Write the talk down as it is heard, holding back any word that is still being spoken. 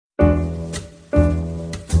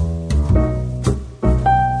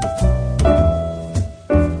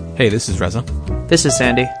Hey, this is Reza. This is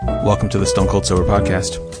Sandy. Welcome to the Stone Cold Sober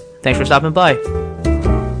Podcast. Thanks for stopping by.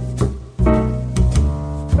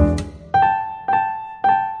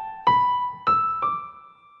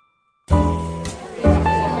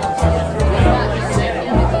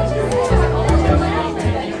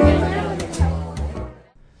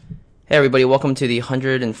 Hey everybody, welcome to the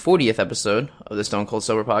 140th episode of the Stone Cold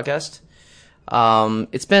Sober Podcast.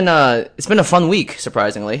 It's been a fun week,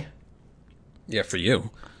 surprisingly. Yeah, for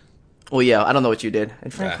you. Well, yeah, I don't know what you did,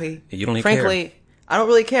 and frankly, you don't even care. I don't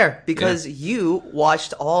really care because you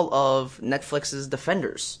watched all of Netflix's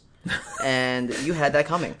Defenders, and you had that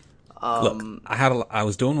coming. Look, I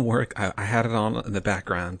was doing work. I had it on in the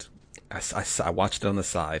background. I watched it on the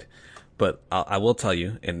side, but I will tell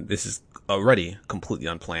you, and this is already completely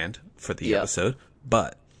unplanned for the episode,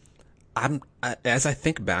 but as I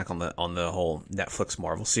think back on the whole Netflix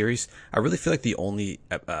Marvel series, I really feel like the only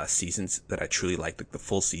seasons that I truly liked, like the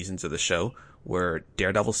full seasons of the show, were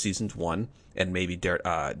Daredevil season 1 and maybe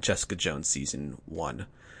Jessica Jones season 1.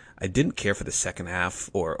 I didn't care for the second half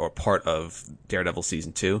or part of Daredevil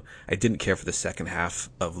season 2. I didn't care for the second half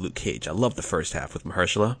of Luke Cage. I loved the first half with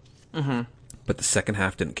Mahershala, but the second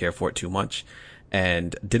half didn't care for it too much,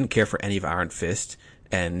 and didn't care for any of Iron Fist.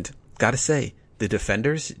 And gotta say, the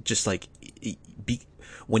Defenders, just like,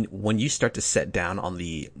 when you start to set down on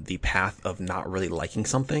the path of not really liking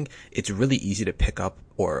something, it's really easy to pick up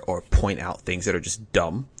or point out things that are just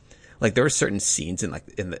dumb. Like, there are certain scenes in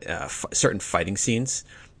the certain fighting scenes,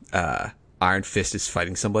 Iron Fist is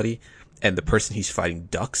fighting somebody, and the person he's fighting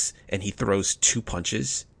ducks, and he throws 2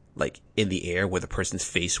 punches, like, in the air where the person's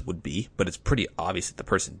face would be, but it's pretty obvious that the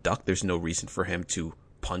person ducked. There's no reason for him to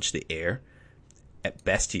punch the air. At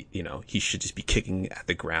best, he should just be kicking at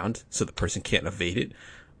the ground so the person can't evade it.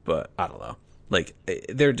 But I don't know. Like,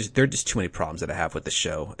 there are just too many problems that I have with the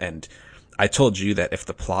show. And I told you that if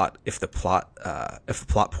the plot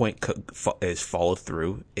point is followed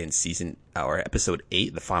through in season or episode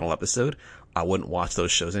 8, the final episode, I wouldn't watch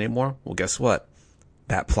those shows anymore. Well, guess what?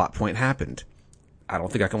 That plot point happened. I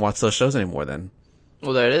don't think I can watch those shows anymore then.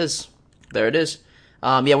 Well, there it is.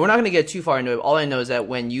 Yeah, we're not going to get too far into it. All I know is that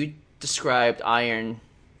when you described Iron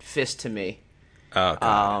Fist to me,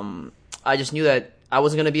 I just knew that I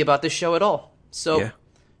wasn't going to be about this show at all. So,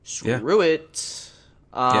 screw it.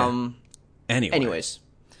 Anyways,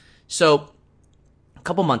 so a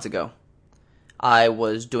couple months ago, I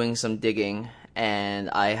was doing some digging, and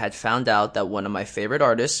I had found out that one of my favorite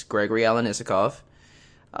artists, Gregory Alan Isakov,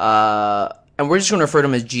 and we're just going to refer to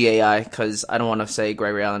him as GAI because I don't want to say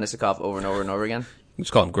Gregory Alan Isakov over and over and over again.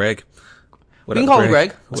 Just call him Greg. We can call him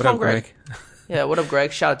Greg. Let's call him Greg. Yeah, what up,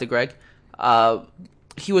 Greg? Shout out to Greg.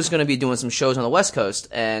 He was going to be doing some shows on the West Coast,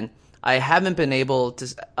 and I haven't been able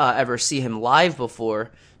to ever see him live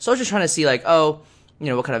before. So I was just trying to see, like, what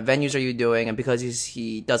kind of venues are you doing? And because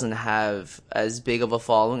he doesn't have as big of a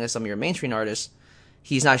following as some of your mainstream artists,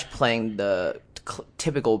 he's not playing the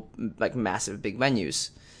typical, like, massive big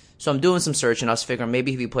venues. So I'm doing some search, and I was figuring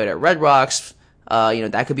maybe if he played at Red Rocks,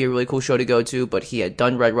 that could be a really cool show to go to. But he had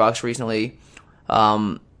done Red Rocks recently.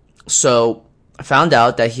 So I found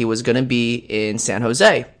out that he was going to be in San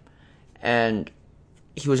Jose, and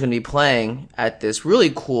he was going to be playing at this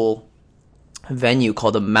really cool venue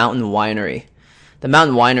called the Mountain Winery. The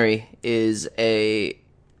Mountain Winery is an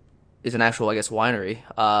actual, I guess, winery,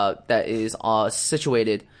 that is,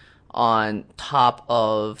 situated on top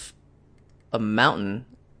of a mountain,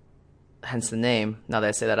 hence the name. Now that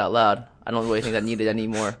I say that out loud, I don't really think that needed any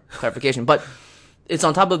more clarification, but it's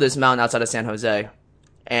on top of this mountain outside of San Jose,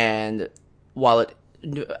 and while it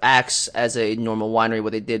acts as a normal winery,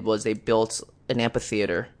 what they did was they built an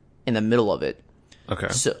amphitheater in the middle of it. Okay.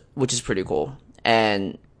 So, which is pretty cool.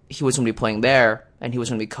 And he was going to be playing there, and he was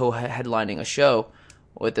going to be co-headlining a show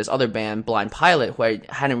with this other band, Blind Pilot, who I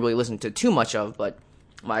hadn't really listened to too much of, but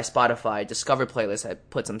my Spotify Discover playlist had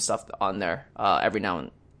put some stuff on there every now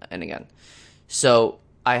and again. So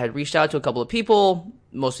I had reached out to a couple of people.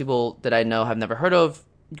 Most people that I know have never heard of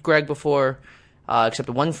Greg before, except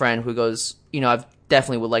one friend who goes, I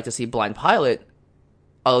definitely would like to see Blind Pilot.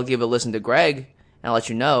 I'll give a listen to Greg, and I'll let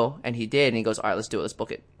you know. And he did, and he goes, all right, let's do it. Let's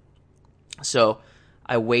book it. So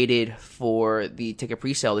I waited for the ticket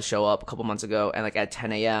presale to show up a couple months ago, and like at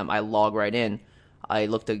 10 a.m., I log right in. I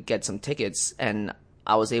looked to get some tickets, and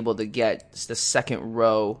I was able to get the second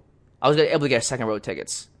row. I was able to get second row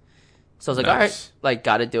tickets. So I was like, all right, like,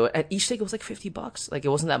 gotta do it. And each ticket was like $50. Like, it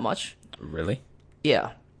wasn't that much. Really?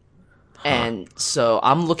 Yeah. Huh. And so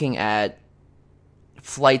I'm looking at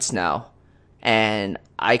flights now, and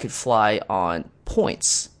I could fly on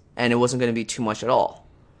points, and it wasn't going to be too much at all.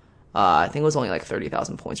 I think it was only like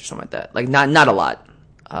 30,000 points or something like that. Like, not a lot.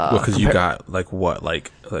 Well, because you got like what,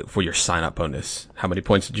 like for your sign up bonus, how many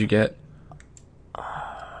points did you get?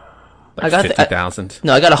 Like I got 50,000.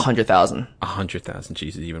 No, I got 100,000. 100,000.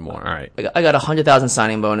 Jesus, even more. All right. I got 100,000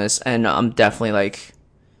 signing bonus, and I'm definitely like,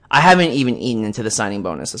 I haven't even eaten into the signing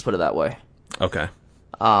bonus. Let's put it that way. Okay.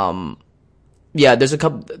 Yeah, there's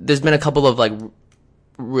been a couple of like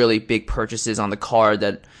really big purchases on the card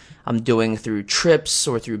that I'm doing through trips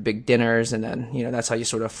or through big dinners, and then that's how you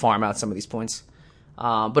sort of farm out some of these points.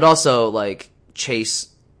 But also like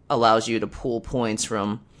Chase allows you to pool points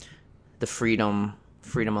from the Freedom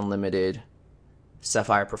Unlimited,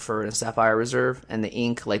 Sapphire Preferred, and Sapphire Reserve, and the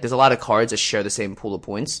Ink. Like, there's a lot of cards that share the same pool of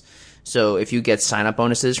points. So if you get sign-up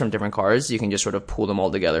bonuses from different cards, you can just sort of pool them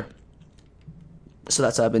all together. So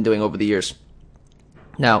that's what I've been doing over the years.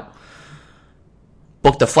 Now,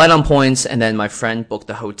 booked the flight on points, and then my friend booked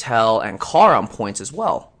the hotel and car on points as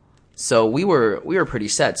well. So we were pretty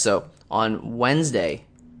set. So on Wednesday,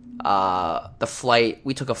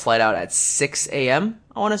 we took a flight out at 6 a.m.,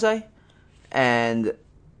 I want to say. And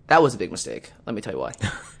that was a big mistake. Let me tell you why.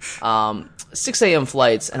 6 a.m.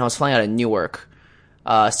 flights, and I was flying out of Newark.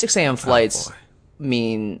 6 a.m. flights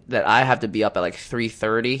mean that I have to be up at like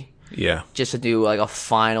 3:30. Yeah. Just to do like a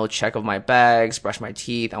final check of my bags, brush my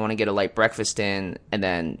teeth. I want to get a light breakfast in, and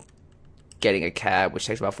then getting a cab, which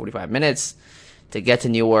takes about 45 minutes to get to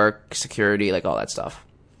Newark, security, like all that stuff.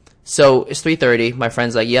 So it's 3:30. My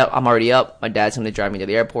friend's like, "Yep, I'm already up. My dad's going to drive me to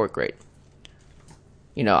the airport." Great.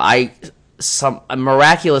 I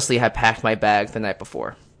miraculously had packed my bag the night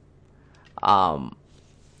before.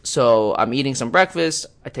 So I'm eating some breakfast.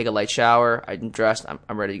 I take a light shower. I'm dressed.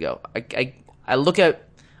 I'm ready to go. I look at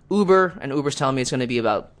Uber, and Uber's telling me it's going to be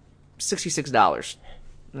about $66.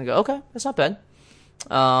 And I go, okay, that's not bad.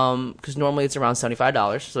 Because normally it's around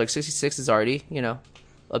 $75. So like 66 is already,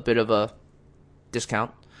 a bit of a discount.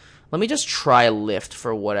 Let me just try Lyft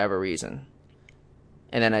for whatever reason.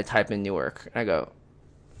 And then I type in Newark, and I go,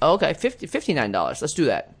 oh, okay, $59. Let's do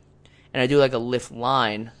that. And I do like a Lyft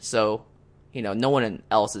line, so no one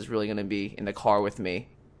else is really going to be in the car with me.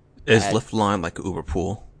 Is Lyft line like Uber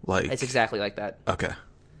Pool? Like, it's exactly like that. Okay.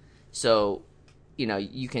 So,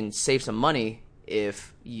 you can save some money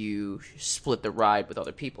if you split the ride with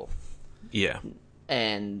other people. Yeah.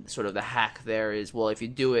 And sort of the hack there is, well, if you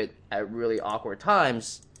do it at really awkward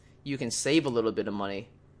times, you can save a little bit of money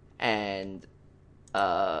and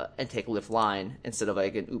take Lyft line instead of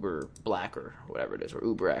like an Uber Black or whatever it is, or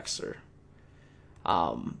Uber X or.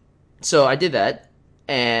 So I did that,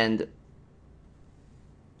 and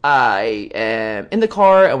I am in the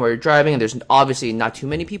car, and we're driving, and there's obviously not too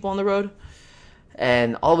many people on the road.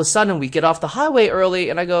 And all of a sudden, we get off the highway early,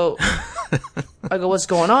 and I go, what's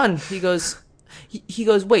going on? He goes,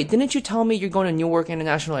 wait, didn't you tell me you're going to Newark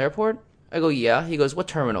International Airport? I go, yeah. He goes, what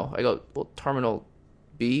terminal? I go, well, Terminal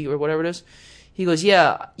B or whatever it is. He goes,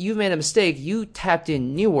 yeah, you made a mistake. You tapped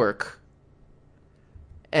in Newark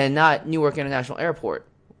and not Newark International Airport.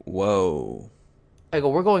 Whoa. I go,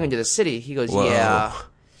 we're going into the city. He goes, whoa.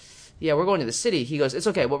 Yeah, we're going to the city. He goes, it's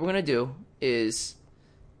okay. What we're going to do is,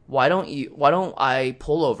 why don't I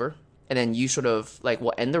pull over, and then you sort of, like,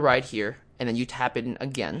 we'll end the ride here, and then you tap it in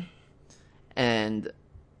again, and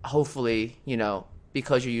hopefully,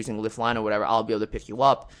 because you're using Lyft line or whatever, I'll be able to pick you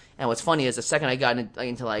up. And what's funny is the second I got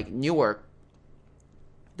into like Newark,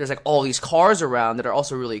 there's like all these cars around that are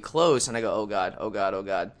also really close, and I go, oh god, oh god, oh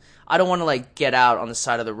god. I don't want to like get out on the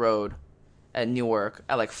side of the road at Newark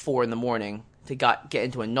at like 4 a.m. to get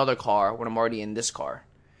into another car when I'm already in this car.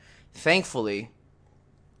 Thankfully,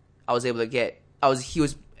 he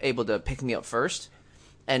was able to pick me up first,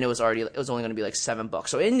 and it was only going to be like $7.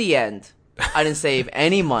 So in the end, I didn't save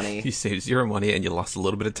any money. You saved zero money, and you lost a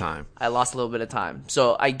little bit of time. I lost a little bit of time.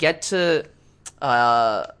 So I get to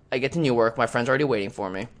Newark. My friend's already waiting for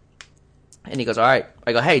me. And he goes, all right.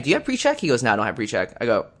 I go, hey, do you have pre-check? He goes, no, I don't have pre-check. I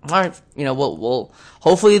go, all right, we'll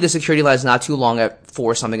hopefully the security line is not too long at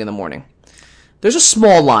 4 something in the morning. There's a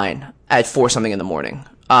small line at 4 something in the morning.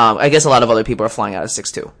 I guess a lot of other people are flying out at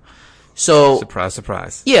 6 too. So surprise,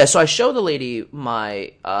 surprise. Yeah, so I show the lady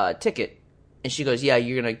my ticket, and she goes, yeah,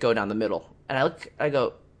 you're going to go down the middle. And I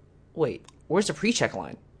go, wait, where's the pre-check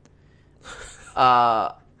line?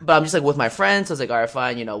 But I'm just like with my friends. So I was like, all right,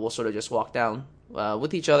 fine. We'll sort of just walk down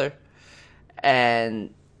with each other.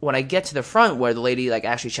 And when I get to the front where the lady like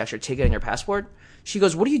actually checks your ticket and your passport, she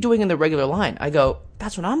goes, what are you doing in the regular line? I go,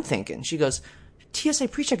 that's what I'm thinking. She goes, TSA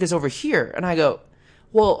pre-check is over here. And I go,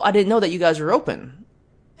 well, I didn't know that you guys were open.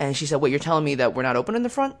 And she said, wait, you're telling me that we're not open in the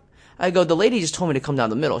front? I go, the lady just told me to come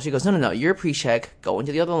down the middle. She goes, no, you're pre-check. Go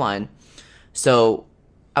into the other line. So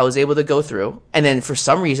I was able to go through. And then for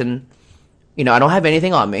some reason, I don't have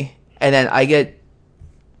anything on me. And then I get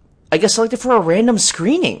I get selected for a random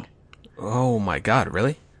screening. Oh my God,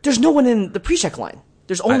 really? There's no one in the pre-check line.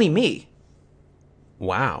 There's only me.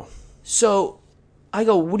 Wow. So I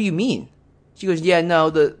go, what do you mean? She goes, yeah, no,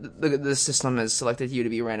 the system has selected you to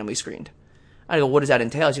be randomly screened. I go, what does that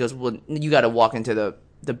entail? She goes, well, you got to walk into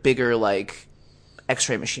the bigger, like,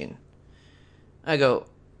 x-ray machine. I go,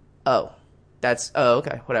 oh,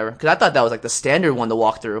 okay, whatever. Because I thought that was, like, the standard one to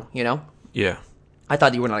walk through, you know? Yeah. I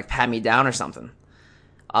thought you were going to, like, pat me down or something.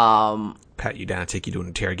 Pat you down, take you to an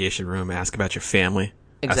interrogation room, ask about your family,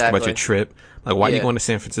 exactly. ask about your trip. Like, why are you going to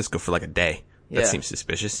San Francisco for, like, a day? That seems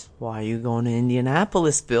suspicious. Why are you going to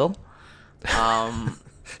Indianapolis, Bill?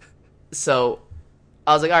 So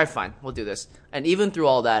I was like, all right, fine, we'll do this. And even through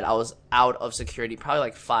all that, I was out of security probably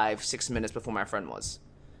like 5-6 minutes before my friend was.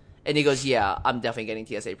 And he goes, yeah, I'm definitely getting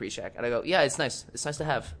TSA pre-check. And I go, yeah, it's nice. It's nice to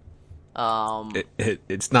have.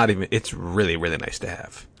 It's really, really nice to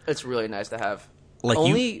have. It's really nice to have. Like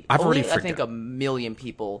I've already forgot. I think 1 million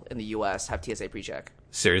people in the U.S. have TSA pre-check.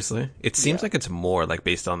 Seriously? It seems like it's more, like,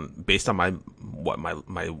 based on my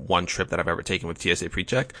one trip that I've ever taken with TSA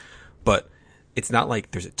pre-check. But it's not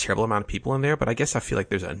like there's a terrible amount of people in there, but I guess I feel like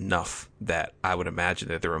there's enough that I would imagine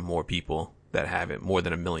that there are more people that have it, more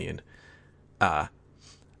than 1 million.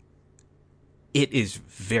 It is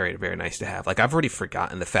very, very nice to have. Like, I've already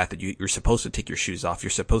forgotten the fact that you're supposed to take your shoes off. You're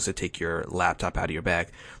supposed to take your laptop out of your bag.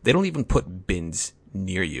 They don't even put bins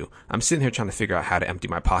near you. I'm sitting here trying to figure out how to empty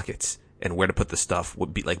my pockets and where to put the stuff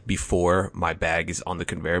would be, like, before my bag is on the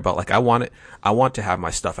conveyor belt. Like, I want to have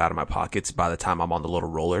my stuff out of my pockets by the time I'm on the little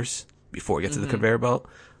rollers before it gets to the conveyor belt.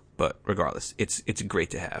 But regardless, it's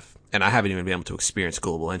great to have. And I haven't even been able to experience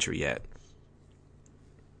global entry yet.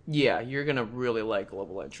 Yeah, you're going to really like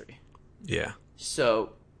global entry. Yeah.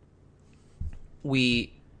 So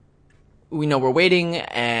we know we're waiting,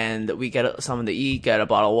 and we get something to eat, get a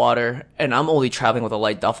bottle of water, and I'm only traveling with a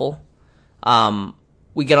light duffel.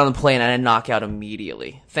 We get on the plane and I knock out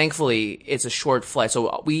immediately. Thankfully, it's a short flight.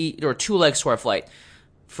 So there were 2 legs to our flight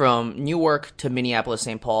from Newark to Minneapolis,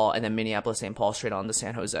 St. Paul, and then Minneapolis, St. Paul straight on to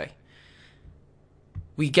San Jose.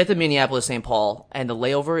 We get to Minneapolis, St. Paul, and the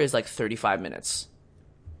layover is like 35 minutes.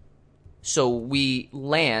 So we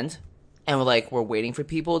land, and we're waiting for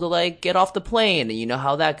people to, like, get off the plane. And you know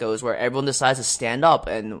how that goes, where everyone decides to stand up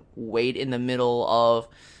and wait in the middle of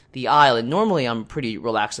the aisle. And normally I'm pretty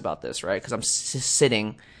relaxed about this, right? Because I'm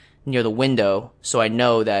sitting near the window, so I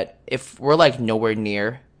know that if we're, like, nowhere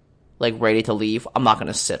near, like, ready to leave, I'm not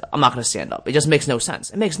gonna stand up. It just makes no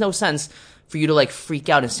sense. It makes no sense for you to, like, freak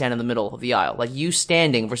out and stand in the middle of the aisle. Like, you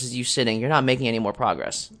standing versus you sitting, you're not making any more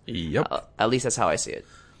progress. Yep. At least that's how I see it.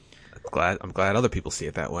 I'm glad other people see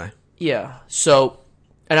it that way. Yeah. So,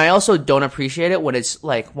 and I also don't appreciate it when it's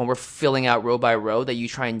like when we're filling out row by row that you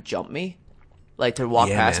try and jump me, like, to walk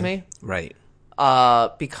past me. Right.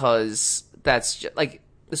 Because that's just, like,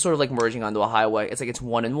 it's sort of like merging onto a highway. It's like it's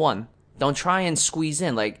 1 and 1. Don't try and squeeze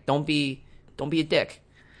in. Like, don't be a dick.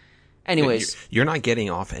 Anyways, you're not getting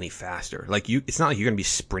off any faster. Like, it's not like you're going to be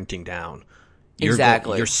sprinting down.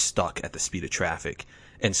 Exactly. You're stuck at the speed of traffic.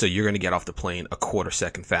 And so you're going to get off the plane a quarter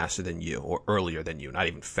second faster than you, or earlier than you, not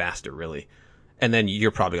even faster, really. And then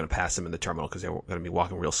you're probably going to pass them in the terminal because they're going to be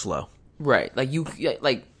walking real slow. Right.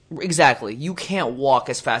 Exactly. You can't walk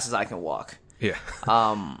as fast as I can walk. Yeah.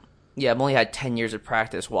 Yeah, I've only had 10 years of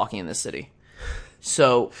practice walking in this city.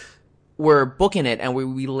 So we're booking it, and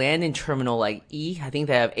we land in terminal, like, E. I think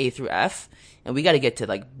they have A through F, and we got to get to,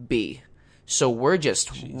 like, B. So we're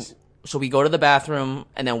just... Jeez. So we go to the bathroom,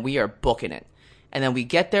 and then we are booking it. And then we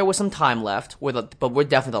get there with some time left, but we're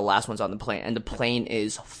definitely the last ones on the plane, and the plane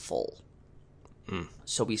is full.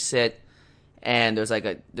 So we sit, and there's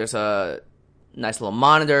a nice little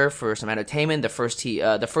monitor for some entertainment. The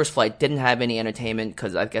first flight didn't have any entertainment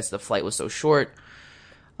because I guess the flight was so short.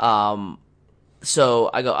 So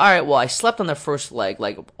I go, all right, well, I slept on the first leg,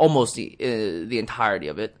 like, almost the entirety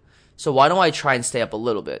of it. So why don't I try and stay up a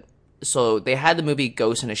little bit? So they had the movie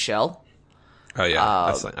Ghost in a Shell. Oh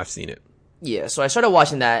yeah, I've seen it. Yeah, so I started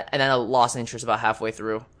watching that, and then I lost interest about halfway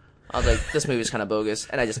through. I was like, this movie's kind of bogus,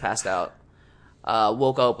 and I just passed out.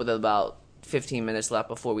 Woke up with about 15 minutes left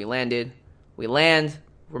before we landed. We land,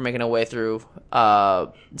 we're making our way through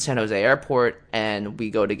San Jose Airport, and we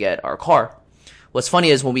go to get our car. What's funny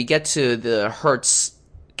is when we get to the Hertz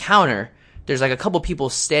counter, there's like a couple people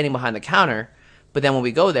standing behind the counter, but then when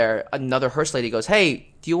we go there, another Hertz lady goes,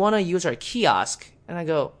 hey, do you want to use our kiosk? And I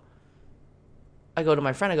go to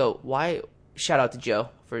my friend, I go, why? Shout out to Joe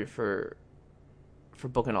for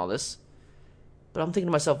booking all this. But I'm thinking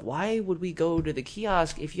to myself, why would we go to the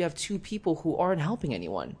kiosk if you have 2 people who aren't helping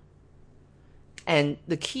anyone? And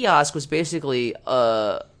the kiosk was basically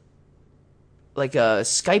like a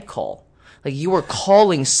Skype call. Like you were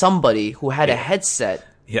calling somebody who had a headset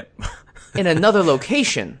Yep. in another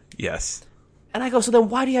location. Yes. And I go, so then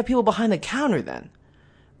why do you have people behind the counter then?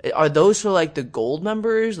 Are those for like the gold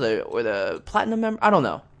members or the platinum members? I don't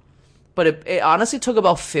know. But it honestly took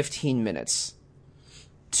about 15 minutes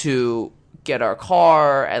to get our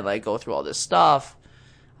car and like go through all this stuff.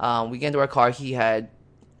 We get into our car. He had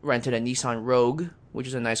rented a Nissan Rogue, which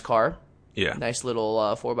is a nice car. Yeah. Nice little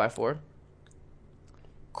 4x4.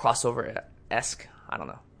 Crossover-esque. I don't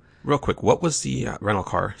know. Real quick, what was the rental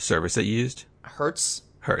car service that you used? Hertz.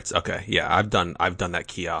 Okay. Yeah, I've done that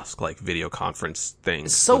kiosk like video conference thing.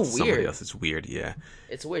 It's so with somebody weird. else. It's weird, yeah.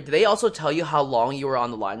 It's weird. Did they also tell you how long you were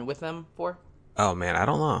on the line with them for? Oh man, I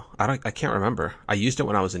don't know. I can't remember. I used it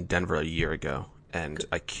when I was in Denver a year ago, and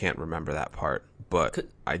I can't remember that part. But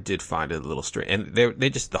I did find it a little strange. And they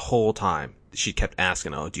just the whole time she kept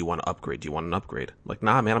asking, "Oh, do you want to upgrade? Do you want an upgrade?" I'm like,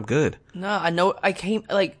 nah, man, I'm good. No, I know.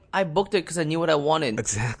 I booked it because I knew what I wanted.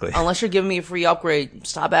 Exactly. Unless you're giving me a free upgrade,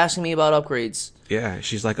 stop asking me about upgrades. Yeah,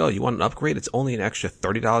 she's like, "Oh, you want an upgrade? It's only an extra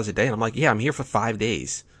 $30 a day." And I'm like, "Yeah, I'm here for 5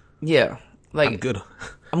 days. Yeah, like I'm good."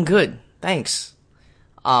 I'm good. Thanks.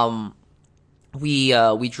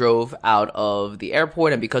 We drove out of the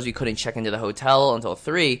airport, and because we couldn't check into the hotel until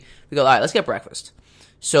 3, we go, all right, let's get breakfast.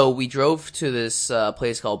 So we drove to this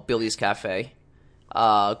place called Billy's Cafe.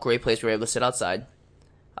 Great place. We were able to sit outside.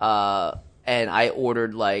 And I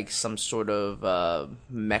ordered like some sort of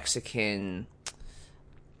Mexican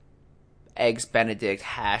eggs Benedict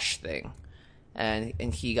hash thing.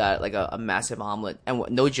 And he got like a massive omelet. And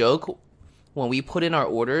no joke, when we put in our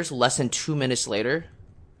orders, less than 2 minutes later,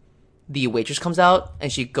 the waitress comes out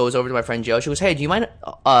and she goes over to my friend Joe. She goes, "Hey, do you mind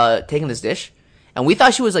taking this dish?" And we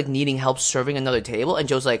thought she was like needing help serving another table. And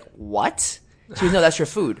Joe's like, "What?" She goes, "No, that's your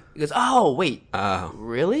food." He goes, "Oh, wait,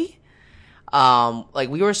 really?" Like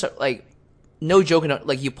we were like, no joking.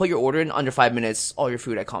 Like you put your order in under 5 minutes, all your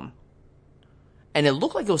food had come. And it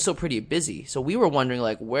looked like it was still pretty busy. So we were wondering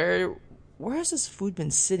like, where has this food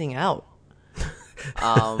been sitting out?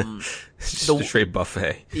 Just a straight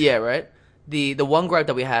buffet. Yeah, right. The one gripe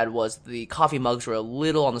that we had was the coffee mugs were a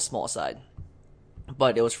little on the small side,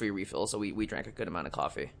 but it was free refill, so we drank a good amount of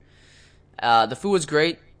coffee. The food was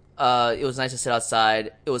great. It was nice to sit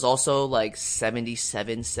outside. It was also like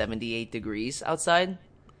 77, 78 degrees outside,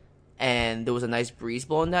 and there was a nice breeze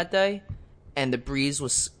blowing that day, and the breeze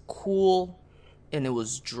was cool, and it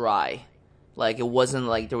was dry. Like, it wasn't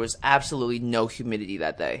like there was absolutely no humidity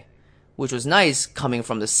that day, which was nice coming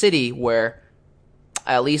from the city where,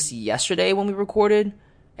 at least yesterday when we recorded,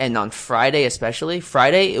 and on Friday especially,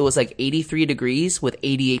 Friday it was like 83 degrees with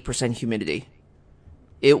 88% humidity.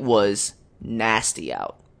 It was nasty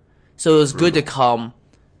out. So it was good to come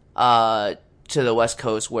to the West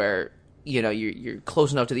Coast where, you know, you're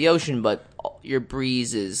close enough to the ocean, but your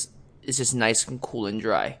breeze is just nice and cool and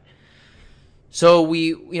dry. So we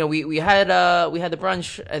had the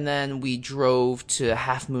brunch, and then we drove to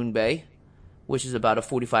Half Moon Bay, which is about a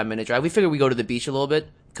 45-minute drive. We figured we'd go to the beach a little bit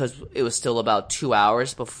because it was still about 2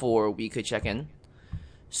 hours before we could check in.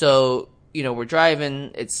 So, you know, we're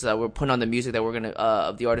driving. It's we're putting on the music that we're gonna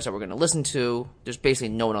of the artists that we're gonna listen to. There's basically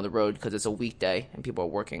no one on the road because it's a weekday and people are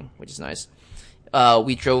working, which is nice.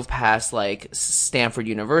 We drove past like Stanford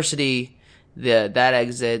University, that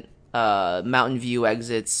exit, Mountain View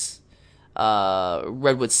exits,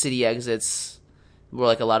 Redwood City exits, where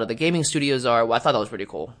like a lot of the gaming studios are. Well, I thought that was pretty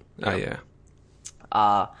cool. Oh yeah.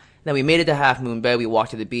 Then we made it to Half Moon Bay. We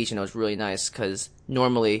walked to the beach, and it was really nice because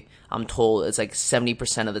normally I'm told it's like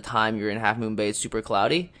 70% of the time you're in Half Moon Bay, it's super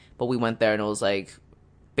cloudy. But we went there, and it was like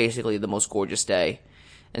basically the most gorgeous day.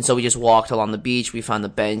 And so we just walked along the beach. We found the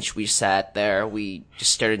bench. We sat there. We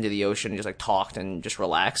just stared into the ocean and just like talked and just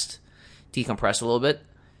relaxed, decompressed a little bit.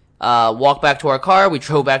 Walked back to our car. We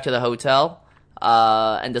drove back to the hotel.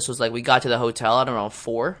 And this was like, we got to the hotel at around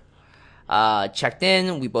 4. Checked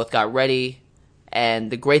in. We both got ready.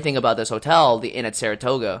 And the great thing about this hotel, the Inn at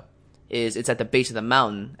Saratoga, is it's at the base of the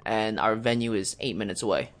mountain, and our venue is 8 minutes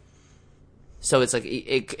away. So it's like,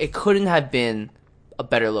 it couldn't have been a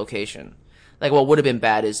better location. Like, what would have been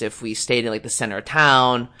bad is if we stayed in like the center of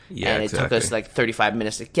town, and it took us like 35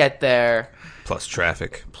 minutes to get there. Plus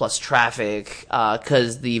traffic.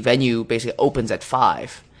 Because the venue basically opens at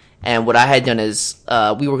 5. And what I had done is,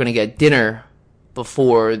 we were going to get dinner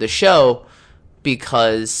before the show,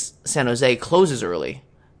 because San Jose closes early,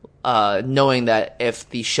 knowing that if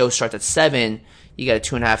the show starts at 7, you get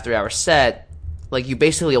a 2.5, 3 hour set. Like, you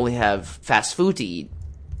basically only have fast food to eat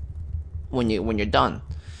when you're done.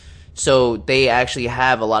 So they actually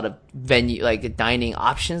have a lot of venue, like dining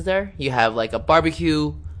options there. You have like a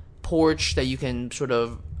barbecue porch that you can sort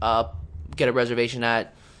of get a reservation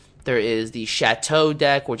at. There is the Chateau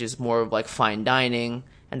deck, which is more of like fine dining,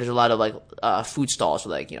 and there's a lot of like food stalls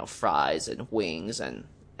with like fries and wings and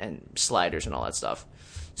sliders and all that stuff.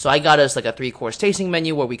 So I got us like a 3-course tasting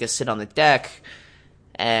menu where we could sit on the deck,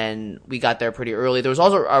 and we got there pretty early. There was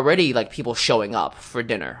also already like people showing up for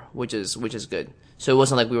dinner, which is good. So it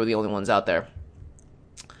wasn't like we were the only ones out there.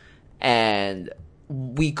 And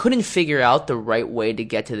we couldn't figure out the right way to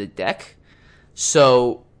get to the deck.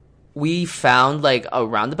 So we found like a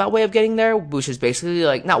roundabout way of getting there, which is basically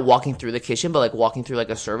like not walking through the kitchen, but like walking through like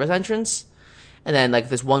a service entrance. And then like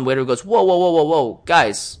this one waiter goes, whoa,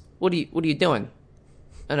 guys, what are you doing?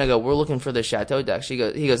 And I go, we're looking for the Chateau deck. He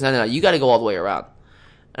goes, no, you got to go all the way around.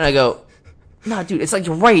 And I go, no, dude, it's like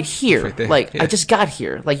right here. Right like I just got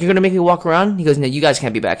here. Like you're gonna make me walk around? He goes, no, you guys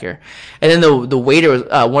can't be back here. And then the waiter,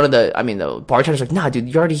 the bartender's like, nah, dude,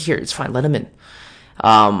 you're already here. It's fine. Let him in.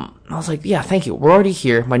 I was like, yeah, thank you. We're already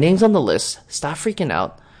here. My name's on the list. Stop freaking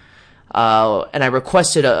out. And I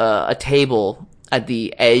requested a table at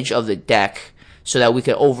the edge of the deck so that we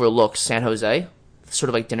could overlook San Jose, sort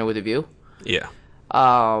of like dinner with a view. Yeah.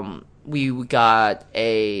 We got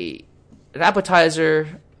an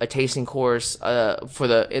appetizer, a tasting course.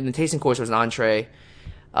 In the tasting course was an entree,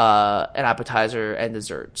 an appetizer, and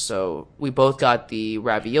dessert. So we both got the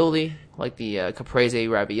ravioli, like the caprese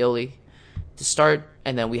ravioli, to start,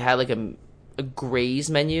 and then we had like a graze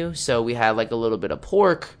menu. So we had like a little bit of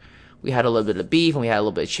pork, we had a little bit of beef, and we had a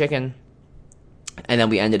little bit of chicken. And then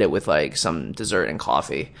we ended it with like some dessert and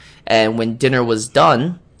coffee. And when dinner was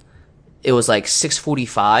done, it was like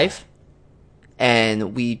 6:45,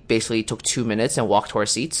 and we basically took 2 minutes and walked to our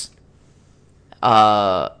seats.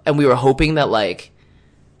 And we were hoping that like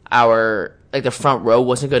the front row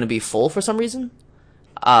wasn't going to be full for some reason.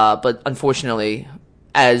 But unfortunately,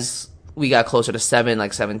 as we got closer to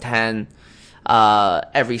 7:10,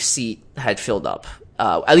 every seat had filled up.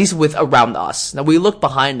 At least with around us. Now we looked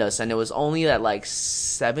behind us, and it was only at like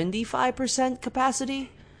 75%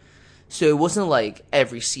 capacity. So it wasn't like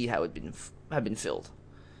every seat had been filled.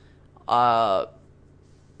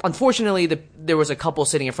 Unfortunately, there was a couple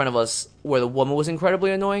sitting in front of us where the woman was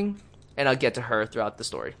incredibly annoying, and I'll get to her throughout the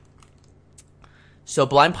story. So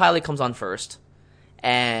Blind Pilot comes on first,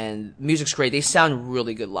 and music's great. They sound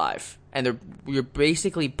really good live, and you're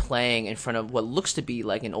basically playing in front of what looks to be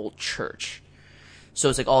like an old church. So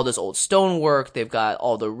it's like all this old stonework. They've got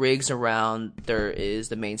all the rigs around. There is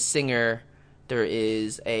the main singer. There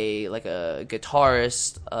is a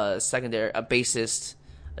guitarist, a bassist,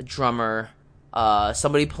 a drummer,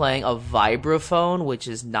 somebody playing a vibraphone, which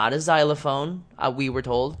is not a xylophone, we were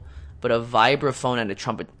told, but a vibraphone and a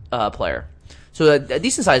trumpet player. So a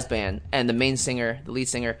decent sized band, and the main singer, the lead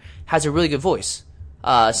singer, has a really good voice.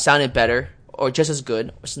 Sounded better, or just as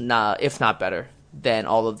good, if not better, than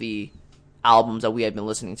all of the albums that we had been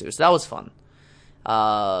listening to. So that was fun.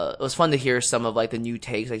 It was fun to hear some of like the new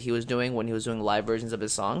takes that he was doing when he was doing live versions of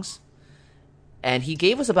his songs. And he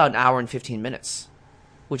gave us about an hour and 15 minutes,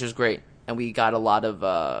 which was great. And we got a lot of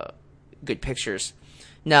good pictures.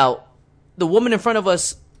 Now, the woman in front of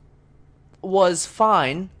us was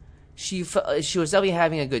fine. She was definitely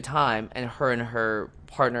having a good time, and her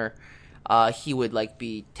partner, he would like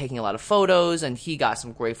be taking a lot of photos, and he got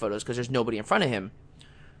some great photos because there's nobody in front of him.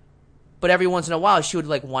 But every once in a while, she would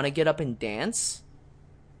like want to get up and dance,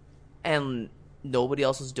 and nobody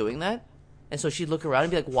else was doing that. And so she'd look around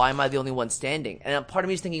and be like, why am I the only one standing? And part of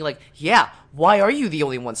me is thinking like, yeah, why are you the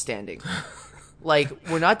only one standing? Like,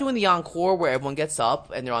 we're not doing the encore where everyone gets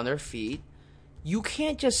up and they're on their feet. You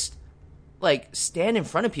can't just like stand in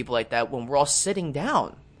front of people like that when we're all sitting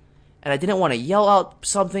down. And I didn't want to yell out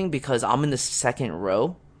something because I'm in the second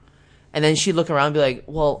row. And then she'd look around and be like,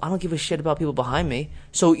 well, I don't give a shit about people behind me.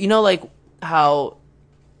 So, you know, like how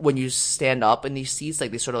when you stand up in these seats,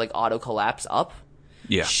 like they sort of like auto collapse up?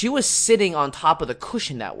 Yeah. She was sitting on top of the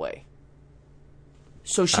cushion that way.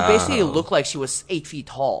 So she basically looked like she was 8 feet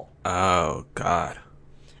tall. Oh, God.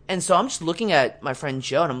 And so I'm just looking at my friend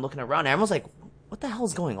Joe, and I'm looking around, and everyone's like, what the hell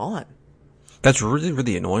is going on? That's really,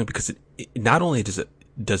 really annoying because it not only does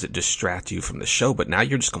it distract you from the show, but now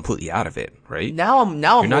you're just completely out of it, right? Now I'm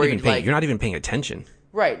worried. You're not even paying attention.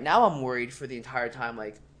 Right. Now I'm worried for the entire time.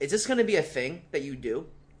 Like, is this going to be a thing that you do?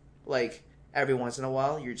 Like, every once in a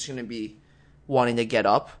while, you're just going to be wanting to get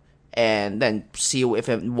up and then see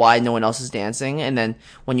why no one else is dancing. And then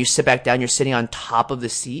when you sit back down, you're sitting on top of the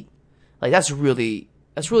seat. Like, that's really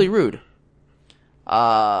rude.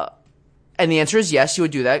 And the answer is yes, you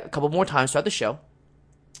would do that a couple more times throughout the show.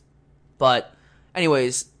 But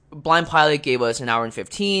anyways, Blind Pilot gave us an hour and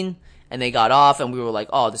 15, and they got off, and we were like,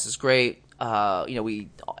 oh, this is great.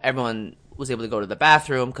 Everyone was able to go to the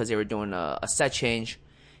bathroom because they were doing a set change.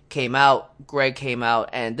 Came out, Greg came out,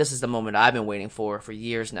 and this is the moment I've been waiting for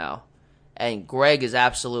years now. And Greg is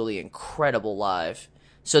absolutely incredible live.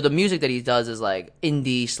 So the music that he does is like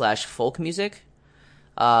indie/folk music.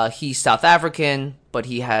 He's South African, but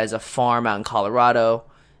he has a farm out in Colorado,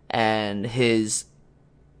 and he's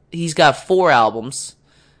got 4 albums.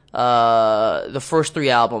 The first 3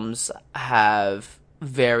 albums have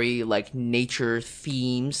very like nature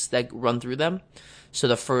themes that run through them. So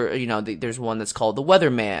there's one that's called The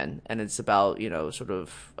Weatherman, and it's about, sort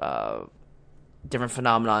of different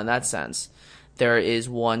phenomena in that sense. There is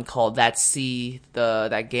one called That Sea,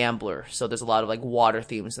 That Gambler. So there's a lot of like water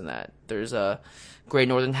themes in that. There's a Great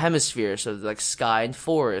Northern Hemisphere, so there's like sky and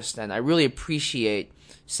forest, and I really appreciate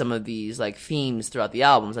some of these like themes throughout the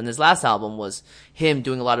albums. And his last album was him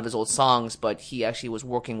doing a lot of his old songs, but he actually was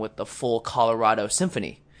working with the full Colorado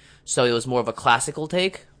Symphony. So it was more of a classical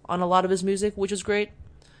take on a lot of his music, which was great.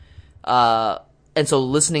 And so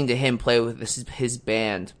listening to him play with his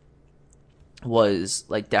band was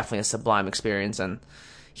like definitely a sublime experience. And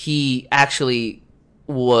he actually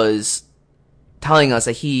was telling us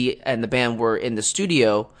that he and the band were in the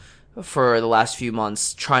studio for the last few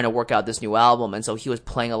months trying to work out this new album. And so he was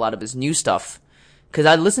playing a lot of his new stuff. Cause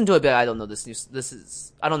I listened to it, but I don't know this song. This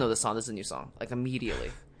is a new song, like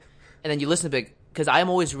immediately. And then you listen to it, cause I'm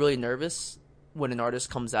always really nervous when an artist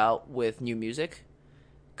comes out with new music,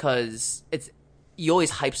 because you always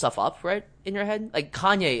hype stuff up, right, in your head. Like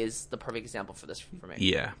Kanye is the perfect example for this for me.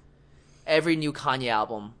 Yeah. Every new Kanye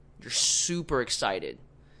album, you're super excited,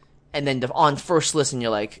 and then on first listen, you're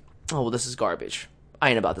like, oh, well, this is garbage. I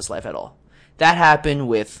ain't about this life at all. That happened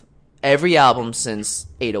with every album since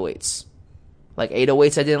 808s. Like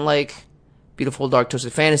 808s, I didn't like. Beautiful Dark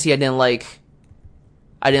Twisted Fantasy, I didn't like.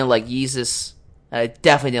 I didn't like Yeezus. I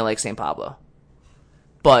definitely didn't like St. Pablo.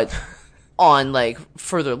 But on like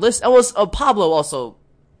further lists, Pablo also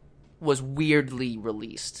was weirdly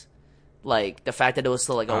released. Like the fact that it was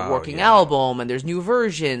still like a working album and there's new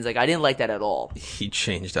versions, like I didn't like that at all. He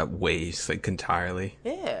changed up ways like entirely.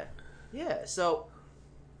 Yeah. So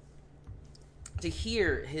to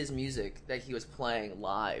hear his music that he was playing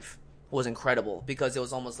live was incredible, because it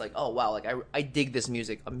was almost like, oh wow, like I dig this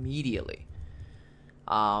music immediately.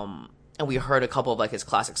 And we heard a couple of like his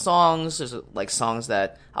classic songs. There's like songs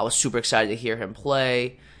that I was super excited to hear him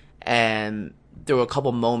play, and there were a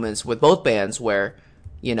couple moments with both bands where,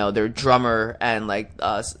 their drummer and like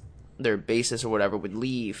their bassist or whatever would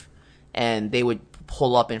leave, and they would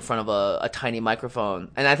pull up in front of a tiny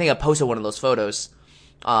microphone. And I think I posted one of those photos.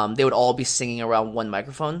 They would all be singing around one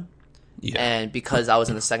microphone, and because I was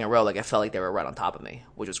in the second row, like I felt like they were right on top of me,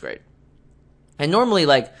 which was great. And normally,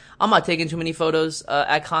 like, I'm not taking too many photos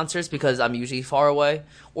at concerts because I'm usually far away.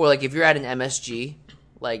 Or, like, if you're at an MSG,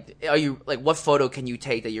 like, what photo can you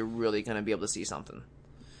take that you're really going to be able to see something?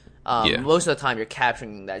 Most of the time, you're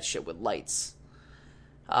capturing that shit with lights.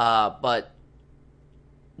 But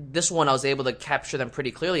this one, I was able to capture them pretty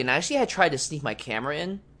clearly. And I actually had tried to sneak my camera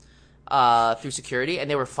in through security, and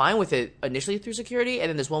they were fine with it initially through security. And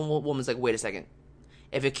then this one woman's like, wait a second.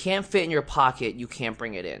 If it can't fit in your pocket, you can't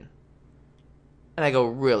bring it in. And I go,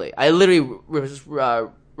 really? I literally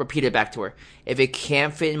repeated back to her, if it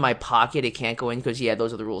can't fit in my pocket, it can't go in, because,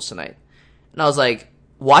 those are the rules tonight. And I was like,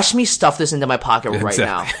 watch me stuff this into my pocket right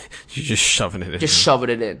now. You're just shoving it in. Just shoving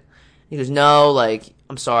it in. He goes, no, like,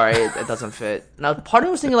 I'm sorry, it doesn't fit. Now, part of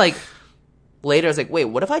me was thinking, like, later, I was like, wait,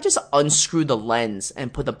 what if I just unscrew the lens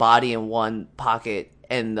and put the body in one pocket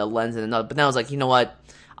and the lens in another? But then I was like, you know what?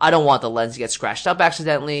 I don't want the lens to get scratched up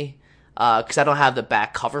accidentally, because I don't have the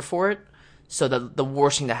back cover for it. So the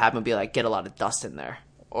worst thing to happen would be like get a lot of dust in there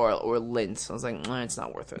or lint. So I was like, it's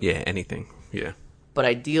not worth it. Yeah, anything. Yeah. But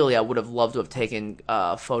ideally, I would have loved to have taken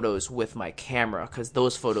photos with my camera, because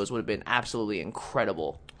those photos would have been absolutely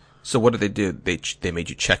incredible. So what did they do? They made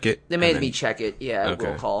you check it? They made me check it. Yeah,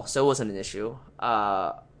 roll call. So it wasn't an issue.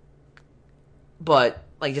 But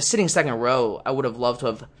like just sitting second row, I would have loved to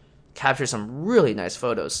have captured some really nice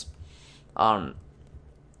photos.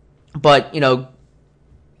 But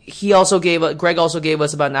Greg also gave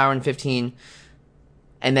us about an hour and 15.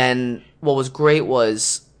 And then what was great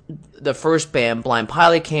was the first band, Blind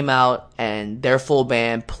Pilot, came out, and their full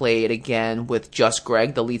band played again with just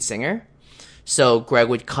Greg, the lead singer. So Greg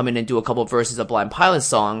would come in and do a couple of verses of Blind Pilot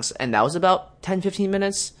songs, and that was about 10, 15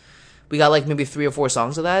 minutes. We got like maybe 3 or 4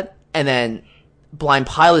 songs of that. And then Blind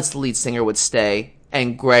Pilot's lead singer would stay,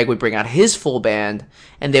 and Greg would bring out his full band,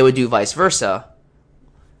 and they would do vice versa.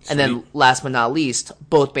 Sweet. And then, last but not least,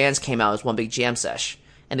 both bands came out as one big jam sesh.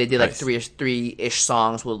 And they did like nice. three-ish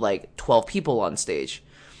songs with like 12 people on stage.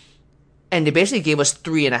 And they basically gave us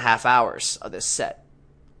 3.5 hours of this set,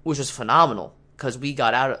 which was phenomenal because we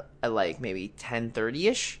got out at like maybe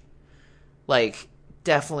 10:30ish. Like,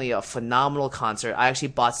 definitely a phenomenal concert. I actually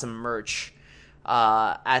bought some merch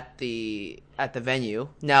at the venue.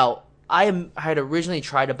 Now, I had originally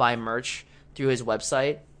tried to buy merch through his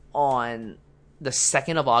website on the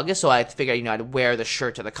 2nd of August, so I figured, I'd wear the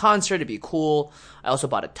shirt to the concert. It'd be cool. I also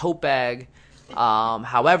bought a tote bag.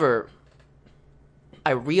 However, I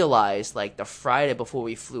realized, like, the Friday before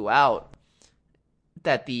we flew out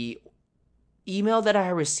that the email that I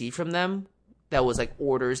had received from them that was, like,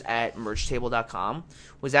 orders@merchtable.com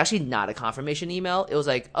was actually not a confirmation email. It was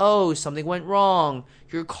like, oh, something went wrong.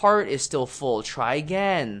 Your cart is still full. Try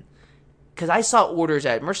again. Because I saw orders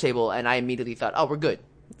at Merch Table, and I immediately thought, oh, we're good.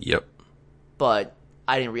 Yep. But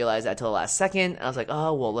I didn't realize that till the last second. I was like,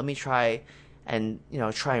 oh, well, let me try and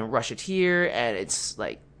rush it here. And it's,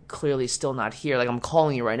 like, clearly still not here. Like, I'm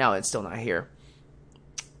calling you right now, and it's still not here.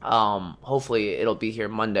 Hopefully it'll be here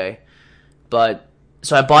Monday. But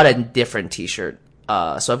so I bought a different t-shirt.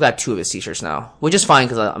 So I've got 2 of his t-shirts now, which is fine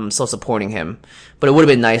because I'm still supporting him. But it would have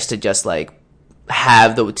been nice to just, like,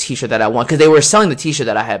 have the t-shirt that I want, because they were selling the t-shirt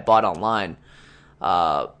that I had bought online.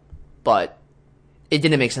 But it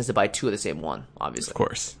didn't make sense to buy 2 of the same one, obviously. Of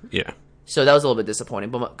course, yeah. So that was a little bit disappointing,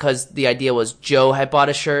 but because the idea was Joe had bought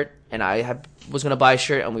a shirt and I was going to buy a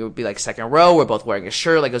shirt, and we would be like second row. We're both wearing a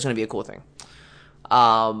shirt. Like, it was going to be a cool thing.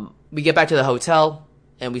 We get back to the hotel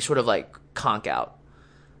and we sort of like conk out.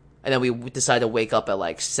 And then we decide to wake up at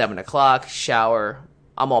like 7 o'clock, shower.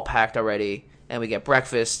 I'm all packed already. And we get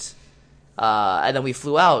breakfast. And then we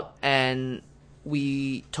flew out. And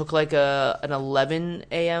we took like an 11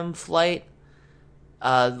 a.m. flight.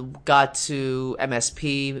 Got to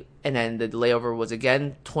MSP. And then the layover was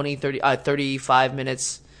again 35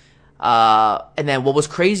 minutes. And then what was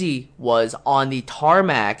crazy was on the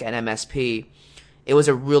tarmac at MSP, it was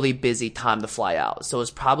a really busy time to fly out. So it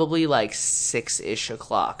was probably like 6-ish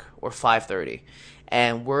o'clock or 5:30.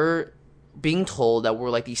 And we're being told that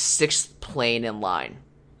we're like the 6th plane in line.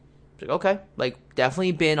 Like, okay, like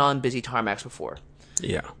definitely been on busy tarmacs before.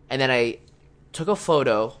 Yeah. And then I took a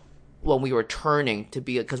photo when we were turning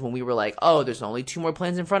because when we were like, oh, there's only 2 more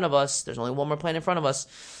planes in front of us. There's only 1 more plane in front of us.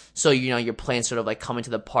 So, your plane's sort of like coming to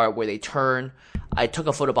the part where they turn. I took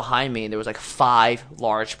a photo behind me, and there was like 5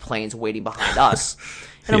 large planes waiting behind us.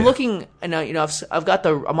 And I'm looking, and I'm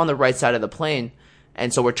on the right side of the plane,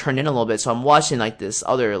 and so we're turned in a little bit. So I'm watching like this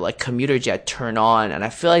other like commuter jet turn on, and I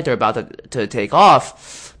feel like they're about to take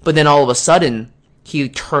off. But then all of a sudden, he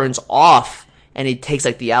turns off, and he takes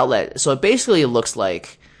like the outlet. So it basically looks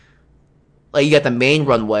like you got the main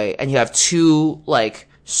runway, and you have 2 like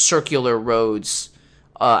circular roads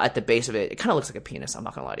at the base of it. It kind of looks like a penis. I'm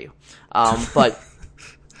not gonna lie to you. But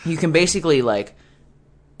you can basically like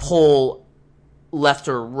pull left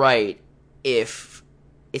or right if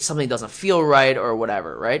something doesn't feel right or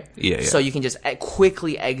whatever, right? Yeah. So you can just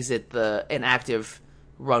quickly exit an active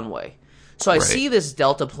runway. So I see this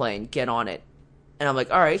Delta plane get on it, and I'm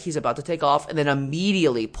like, all right, he's about to take off, and then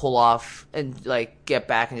immediately pull off and like get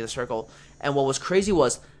back into the circle. And what was crazy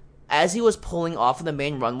was, as he was pulling off of the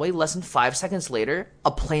main runway, less than 5 seconds later, a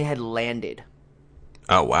plane had landed.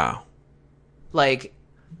 Oh, wow. Like,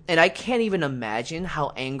 and I can't even imagine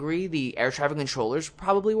how angry the air traffic controllers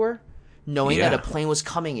probably were, knowing that a plane was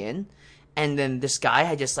coming in, and then this guy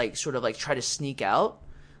had just like sort of like tried to sneak out.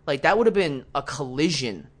 Like, that would have been a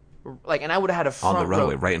collision. Like, and I would have had a front on the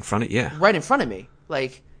runway, row, right in front of right in front of me.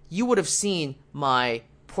 Like, you would have seen my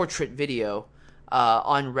portrait video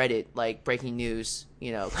on Reddit, like breaking news,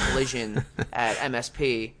 collision at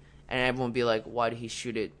MSP, and everyone would be like, why did he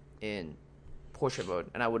shoot it in portrait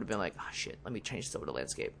mode? And I would have been like, oh shit, let me change this over to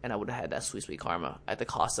landscape. And I would have had that sweet karma at the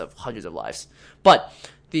cost of hundreds of lives. But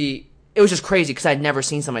it was just crazy because I'd never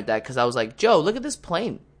seen something like that, because I was like, Joe, look at this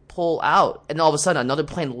plane pull out. And all of a sudden another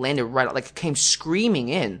plane landed right, like came screaming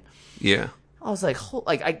in. Yeah. I was like,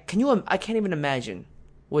 I can't even imagine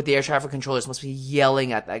what the air traffic controllers must be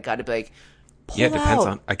yelling at that guy to be like, pull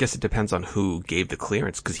out. I guess it depends on who gave the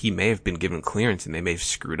clearance, because he may have been given clearance and they may have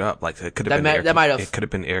screwed up. Like, it could have it could have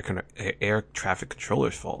been air traffic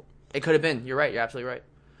controller's fault. It could have been. You're right. You're absolutely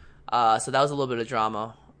right. So that was a little bit of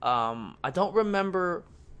drama. I don't remember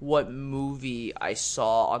what movie I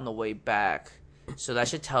saw on the way back, so that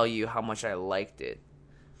should tell you how much I liked it.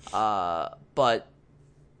 But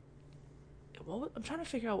I'm trying to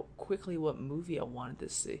figure out quickly what movie I wanted to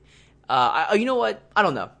see. You know what? I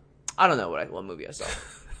don't know. I don't know what movie I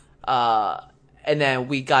saw. And then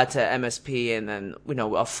we got to MSP, and then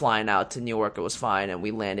flying out to New York, it was fine, and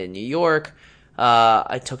we landed in New York.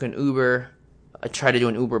 I took an Uber. I tried to do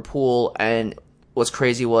an Uber pool, and what's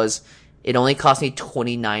crazy was It only cost me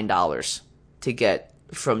 $29 to get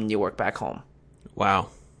from Newark back home. Wow.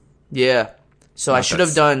 Yeah. So I should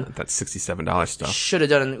have done... That's $67 stuff. Should have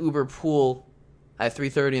done an Uber pool at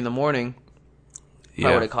 3:30 in the morning.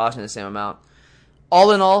 Probably would have cost me the same amount.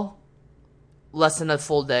 All in all, less than a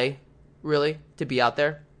full day, really, to be out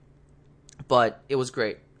there. But it was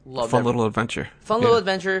great. Loved it. Fun little adventure. Little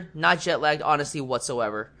adventure. Not jet lagged, honestly,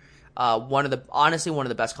 whatsoever. One of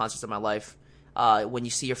the best concerts of my life. When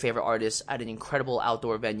you see your favorite artist at an incredible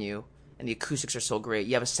outdoor venue, and the acoustics are so great.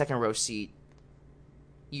 You have a second row seat.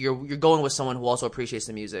 You're going with someone who also appreciates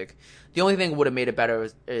the music. The only thing that would have made it better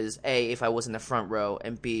is A, if I was in the front row,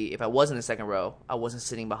 and B, if I was in the second row, I wasn't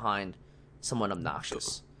sitting behind someone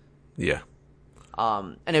obnoxious. Yeah.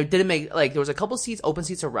 And it didn't make, like, there was a couple seats, open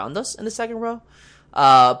seats around us in the second row.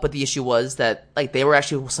 But the issue was that, like, they were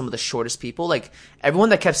actually some of the shortest people. Like, everyone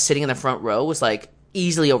that kept sitting in the front row was, like,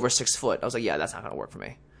 easily over 6 foot. I was like, yeah, that's not going to work for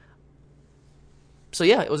me. So,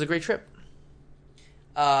 yeah, it was a great trip.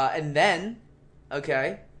 And then,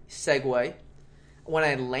 okay, segue. When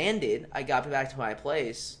I landed, I got back to my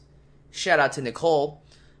place. Shout out to Nicole.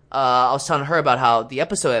 I was telling her about how the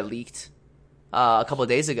episode had leaked a couple of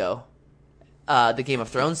days ago. The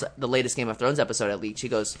latest Game of Thrones episode had leaked. She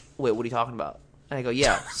goes, wait, what are you talking about? And I go,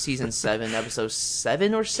 yeah, season 7, episode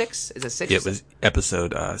 7 or 6? Is it 6? It was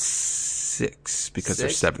episode 6 because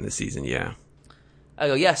there's 7 this season, yeah. I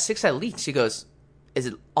go, yeah, 6 had leaked. She goes, is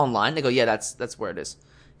it online? I go, yeah, that's where it is.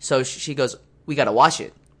 So she goes, we got to watch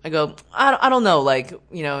it. I go, I don't know. Like,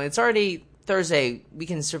 you know, it's already Thursday. We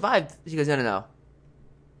can survive. She goes, no.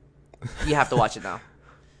 You have to watch it now.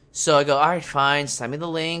 So I go, all right, fine. Send me the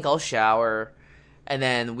link. I'll shower. And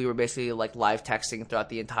then we were basically like live texting throughout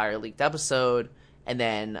the entire leaked episode. And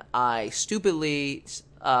then I stupidly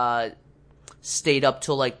stayed up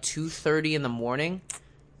till like 2:30 in the morning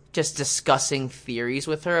just discussing theories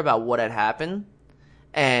with her about what had happened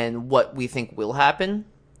and what we think will happen.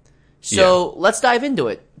 So let's dive into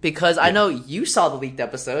it, because I know you saw the leaked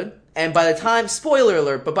episode, and by the time, spoiler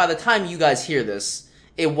alert, but by the time you guys hear this,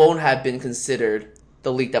 it won't have been considered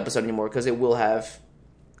the leaked episode anymore, because it will have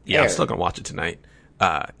aired. I'm still going to watch it tonight.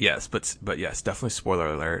 Yes, but yes, definitely spoiler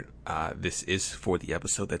alert. This is for the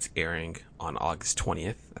episode that's airing on August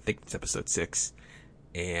 20th. I think it's episode 6.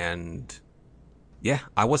 And yeah,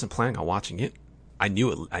 I wasn't planning on watching it. I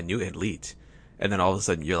knew it had leaked. And then all of a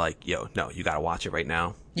sudden you're like, yo, no, you got to watch it right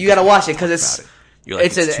now. You got to watch it because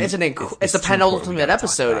it's a penultimate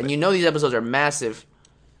episode, and you know these episodes are massive.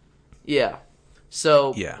 Yeah.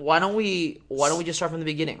 So why don't we just start from the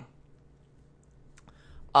beginning?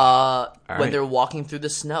 When they're walking through the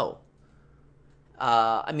snow.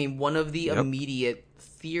 I mean, one of the immediate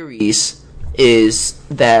theories is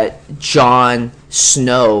that Jon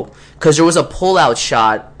Snow, because there was a pull-out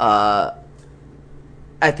shot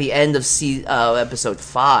at the end of episode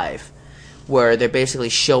 5, where they're basically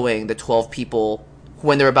showing the 12 people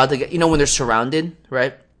when they're about to get, when they're surrounded,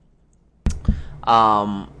 right?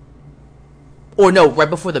 Or no, right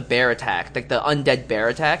before the bear attack, like the undead bear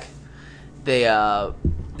attack, they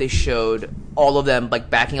showed all of them like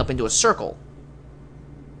backing up into a circle.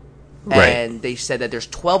 Right. And they said that there's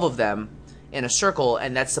 12 of them in a circle,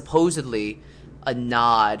 and that's supposedly a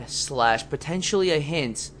nod / potentially a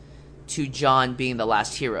hint to Jon being the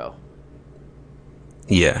last hero.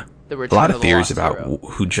 Yeah. A lot of theories about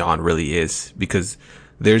who Jon really is, because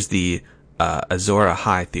there's the Azor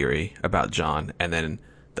Ahai theory about Jon, and then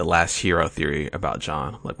the last hero theory about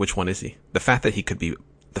Jon. Like, which one is he? The fact that he could be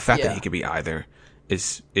either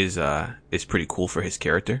is pretty cool for his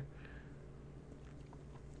character.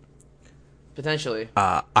 Potentially.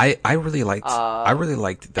 I really liked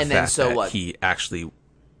the fact that he actually.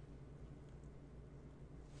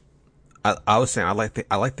 I was saying I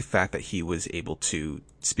like the fact that he was able to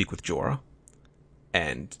speak with Jorah,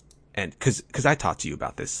 and because I talked to you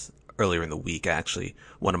about this earlier in the week. Actually,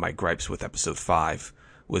 one of my gripes with episode 5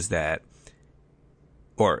 was that,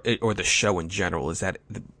 or the show in general, is that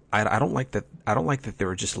I don't like that there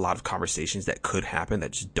are just a lot of conversations that could happen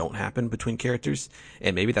that just don't happen between characters.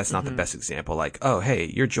 And maybe that's not the best example. Like, oh,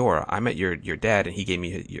 hey, you're Jorah. I met your dad and he gave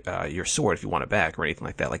me your sword if you want it back, or anything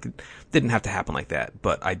like that. Like, it didn't have to happen like that.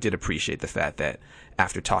 But I did appreciate the fact that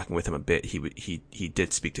after talking with him a bit, he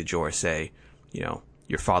did speak to Jorah, say,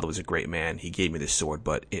 your father was a great man. He gave me this sword,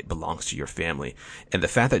 but it belongs to your family. And the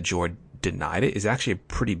fact that Jorah denied it is actually a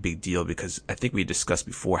pretty big deal, because I think we discussed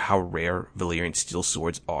before how rare Valyrian steel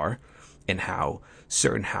swords are, and how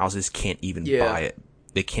certain houses can't even buy it.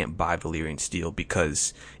 They can't buy Valyrian steel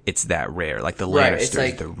because it's that rare. Like the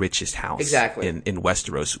Lannisters, the richest house in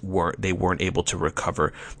Westeros, weren't able to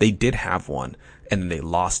recover. They did have one, and then they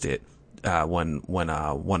lost it one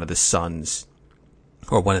of the sons,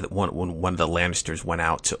 or one of the Lannisters went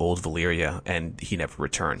out to Old Valyria and he never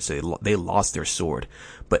returned. So they lost their sword,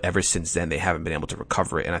 but ever since then they haven't been able to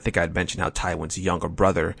recover it. And I think I'd mentioned how Tywin's younger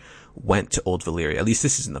brother went to Old Valyria. At least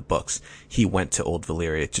this is in the books. He went to Old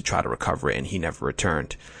Valyria to try to recover it and he never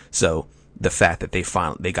returned. So the fact that they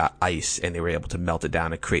got ice and they were able to melt it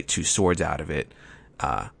down and create two swords out of it.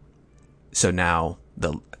 So now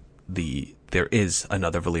there is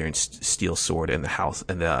another Valyrian steel sword in the house,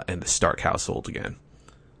 in the Stark household again.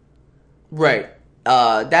 Right.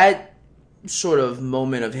 That sort of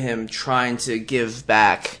moment of him trying to give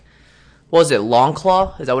back, what was it,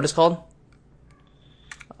 Longclaw? Is that what it's called?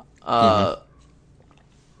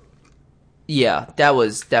 Yeah, that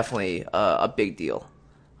was definitely a big deal.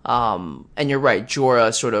 And you're right,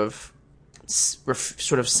 Jorah sort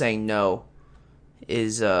of saying no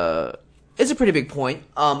is a pretty big point.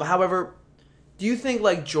 However, do you think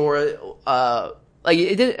like Jorah,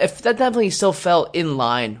 if that definitely still felt in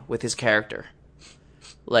line with his character?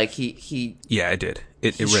 Like yeah, it did.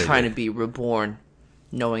 He's really trying did. to be reborn,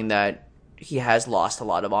 knowing that he has lost a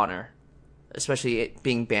lot of honor, especially it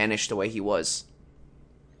being banished the way he was.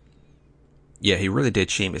 Yeah, he really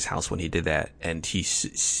did shame his house when he did that, and he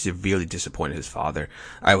severely disappointed his father.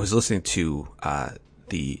 I was listening to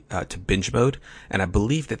to Binge Mode, and I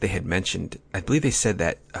believe that they had mentioned, I believe they said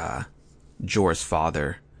that Jorah's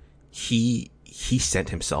father, he sent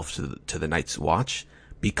himself to the Night's Watch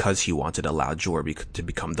because he wanted to allow Jorah to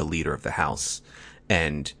become the leader of the house.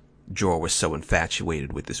 And Jorah was so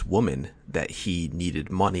infatuated with this woman that he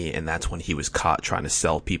needed money, and that's when he was caught trying to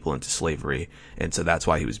sell people into slavery, and so that's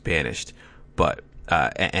why he was banished. But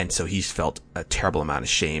and so he's felt a terrible amount of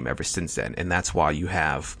shame ever since then, and that's why you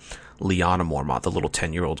have Lyanna Mormont, the little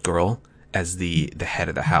 10-year-old girl, as the head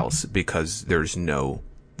of the house, because there's no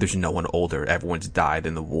one older. Everyone's died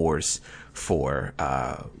in the wars for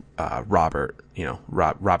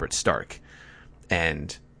Robert Stark,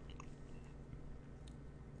 and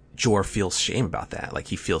Jorah feels shame about that. Like,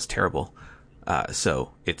 he feels terrible.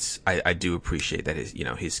 So I do appreciate that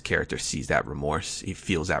his character sees that remorse. He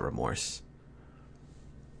feels that remorse.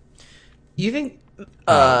 You think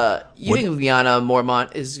Lyanna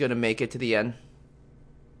Mormont is gonna make it to the end?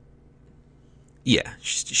 Yeah,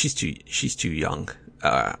 she's too young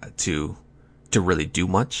to really do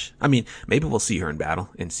much. I mean, maybe we'll see her in battle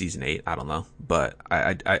in season 8. I don't know, but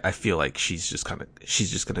I feel like she's just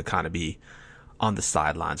gonna kind of be on the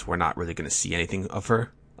sidelines. We're not really gonna see anything of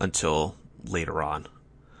her until later on.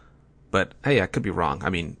 But hey, I could be wrong. I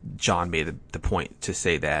mean, Jon made the point to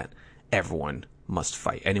say that everyone must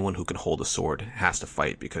fight. Anyone who can hold a sword has to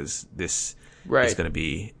fight, because this is going to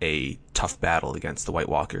be a tough battle against the White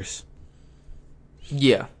Walkers.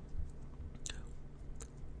 Yeah.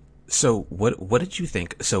 So what did you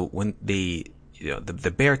think? So when the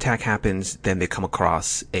bear attack happens, then they come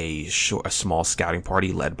across a small scouting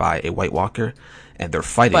party led by a White Walker, and they're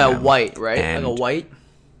fighting by them. A white, right? And like a white?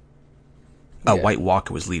 A White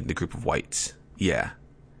Walker was leading the group of whites. Yeah.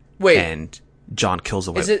 Wait. And Jon kills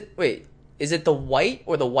a white. Is it the white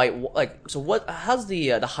or the white? Like, so what? How's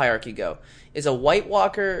the hierarchy go? Is a White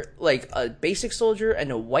Walker like a basic soldier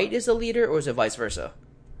and a white is the leader, or is it vice versa?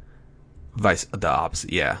 The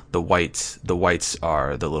opposite. Yeah, the whites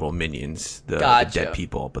are the little minions, the dead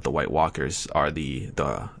people, but the White Walkers are the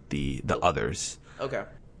others. Okay.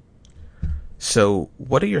 So,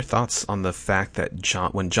 what are your thoughts on the fact that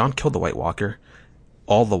when Jon killed the White Walker,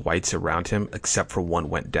 all the whites around him, except for one,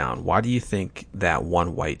 went down? Why do you think that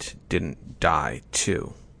one white didn't die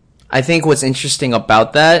too? I think what's interesting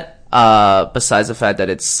about that, besides the fact that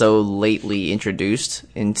it's so lately introduced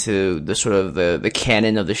into the sort of the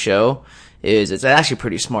canon of the show, is it's actually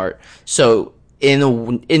pretty smart. So in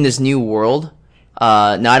this new world,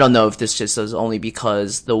 now I don't know if this just is only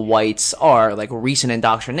because the whites are like recent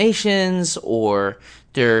indoctrinations, or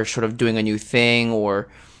they're sort of doing a new thing, or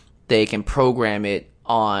they can program it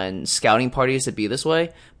on scouting parties to be this way,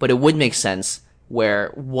 but it would make sense where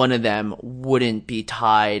one of them wouldn't be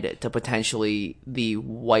tied to potentially the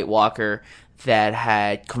White Walker that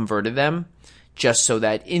had converted them, just so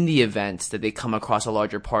that in the event that they come across a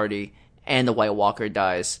larger party and the White Walker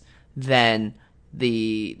dies, then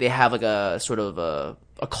they have like a sort of a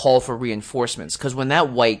call for reinforcements. Because when that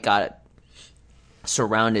white got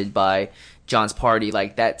surrounded by Jon's party,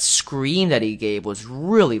 like, that scream that he gave was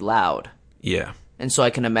really loud. Yeah. And so I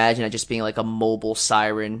can imagine it just being like a mobile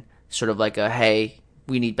siren, sort of like a, hey,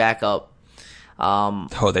 we need backup.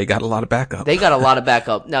 They got a lot of backup. They got a lot of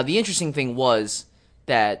backup. Now, the interesting thing was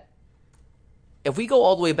that if we go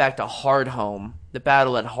all the way back to Hardhome, the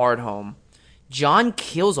battle at Hardhome, Jon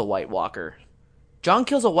kills a White Walker John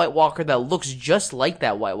kills a White Walker that looks just like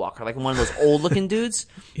that White Walker, like one of those old looking dudes.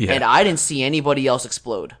 Yeah. And I didn't see anybody else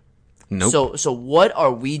explode. Nope. So what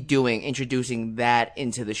are we doing introducing that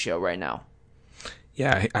into the show right now?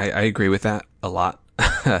 Yeah, I agree with that a lot.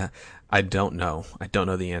 I don't know. I don't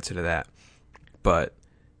know the answer to that. But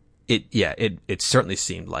it certainly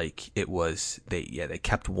seemed like it was they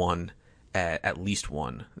kept one at least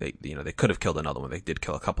one. They could have killed another one. They did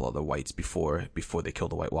kill a couple other whites before they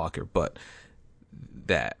killed the White Walker, but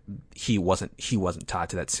that he wasn't tied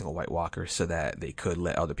to that single White Walker, so that they could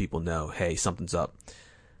let other people know, hey, something's up.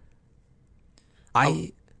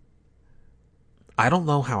 I don't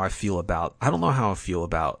know how I feel about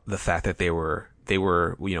the fact that they were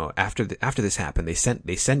after this happened, they sent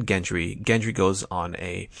Gendry. Gendry goes on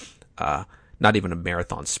a not even a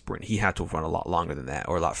marathon sprint. He had to run a lot longer than that,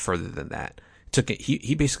 or a lot further than that.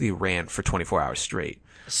 He basically ran for 24 hours straight.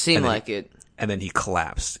 Seemed like it. And then he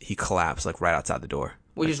collapsed. He collapsed like right outside the door.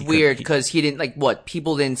 Which is weird because he didn't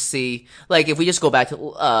people didn't see. Like, if we just go back to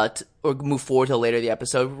or move forward to later the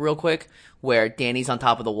episode real quick, where Dany's on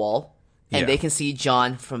top of the wall and they can see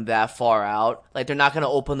Jon from that far out. Like, they're not going to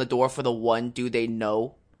open the door for the one dude they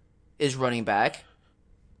know is running back.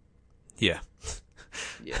 Yeah.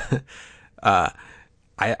 Yeah.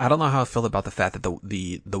 I don't know how I feel about the fact that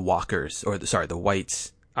the walkers, the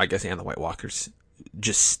whites, I guess, and the White Walkers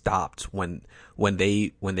just stopped when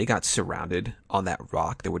they got surrounded on that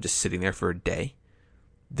rock. They were just sitting there for a day.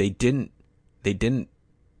 They didn't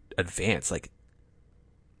advance. Like,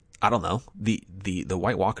 I don't know. The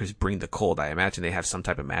White Walkers bring the cold. I imagine they have some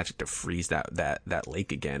type of magic to freeze that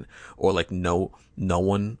lake again. Or like no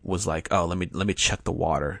one was like, oh, let me check the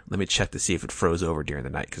water. Let me check to see if it froze over during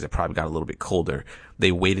the night, because it probably got a little bit colder.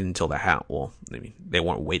 They waited until the hound. Well, I mean, they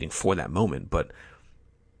weren't waiting for that moment, but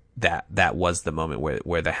that was the moment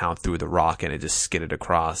where the hound threw the rock and it just skidded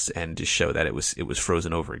across and just showed that it was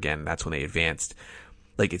frozen over again. That's when they advanced.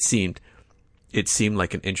 Like, it seemed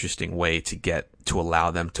like an interesting way to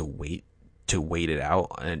allow them to wait it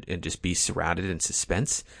out and just be surrounded in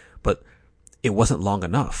suspense, but it wasn't long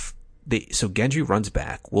enough. So Gendry runs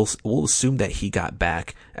back. We'll assume that he got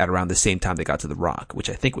back at around the same time they got to the rock, which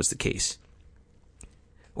I think was the case,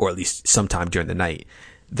 or at least sometime during the night.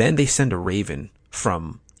 Then they send a raven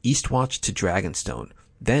from Eastwatch to Dragonstone.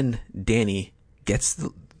 Then Dany gets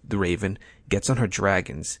the raven, gets on her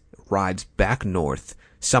dragons, rides back north,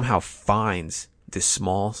 somehow finds this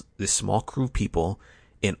small crew of people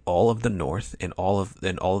in all of the north and all of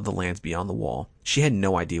the lands beyond the wall. She had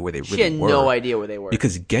no idea where they really were. She had no idea where they were.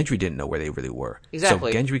 Because Gendry didn't know where they really were.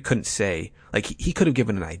 Exactly. So Gendry couldn't say, like, he could have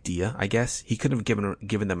given an idea, I guess. He could have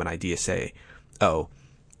given them an idea, say, oh,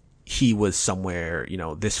 he was somewhere,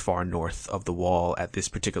 this far north of the wall at this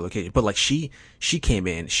particular location. But like, she came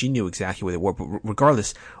in, she knew exactly where they were. But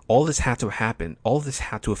regardless, all this had to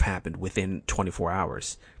have happened within 24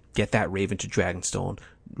 hours. Get that raven to Dragonstone.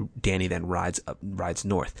 Dany then rides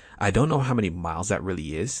north. I don't know how many miles that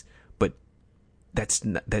really is, but it's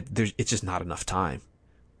just not enough time.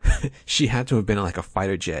 She had to have been in like a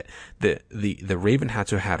fighter jet. The raven had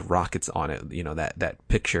to have had rockets on it. That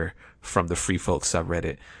picture from the Free Folk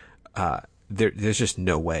subreddit. There's just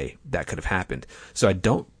no way that could have happened. So I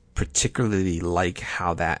don't particularly like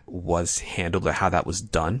how that was handled or how that was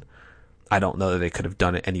done. I don't know that they could have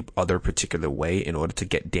done it any other particular way in order to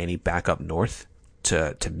get Dany back up north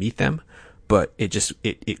to meet them. But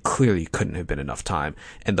it clearly couldn't have been enough time.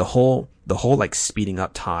 And the whole like speeding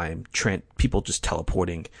up time, people just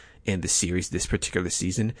teleporting in the series this particular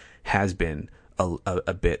season has been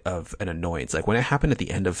a bit of an annoyance. Like when it happened at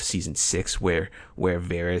the end of season 6 where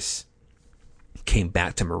Varys came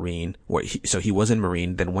back to Meereen, so he was in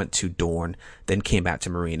Meereen, then went to Dorne, then came back to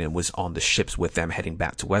Meereen and was on the ships with them heading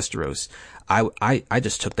back to Westeros. I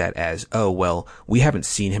just took that as, oh, well, we haven't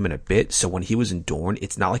seen him in a bit, so when he was in Dorne,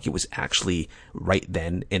 it's not like it was actually right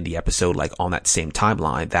then in the episode, like on that same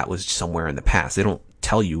timeline. That was somewhere in the past. They don't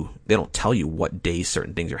tell you what days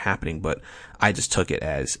certain things are happening, but I just took it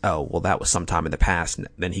as, oh, well, that was sometime in the past, and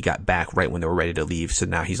then he got back right when they were ready to leave, so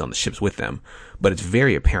now he's on the ships with them. But it's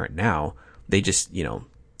very apparent now. They just,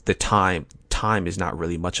 the time is not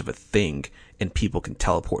really much of a thing, and people can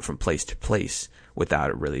teleport from place to place without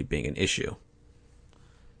it really being an issue.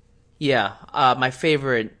 Yeah, my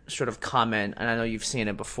favorite sort of comment, and I know you've seen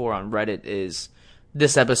it before on Reddit, is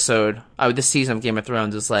this episode, this season of Game of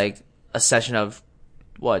Thrones is like a session of,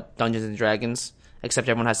 Dungeons and Dragons, except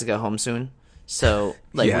everyone has to go home soon. So,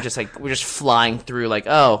 we're just flying through,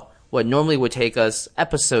 what normally would take us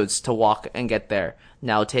episodes to walk and get there,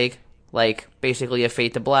 now take basically a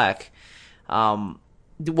Fade to Black.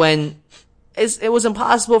 When it was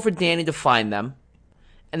impossible for Dany to find them,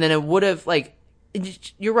 and then it would have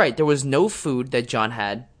you're right. There was no food that John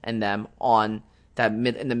had and them on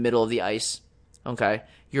in the middle of the ice. Okay,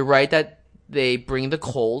 you're right that they bring the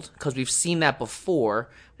cold because we've seen that before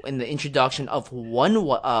in the introduction of one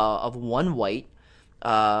white,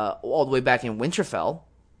 all the way back in Winterfell,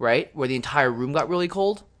 right, where the entire room got really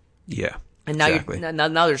cold. Yeah, and now exactly.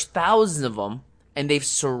 now there's thousands of them, and they've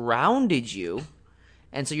surrounded you,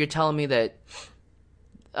 and so you're telling me that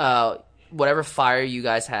whatever fire you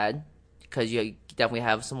guys had, because you definitely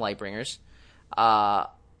have some Lightbringers, not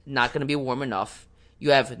going to be warm enough. You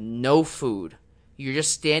have no food. You're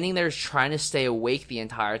just standing there trying to stay awake the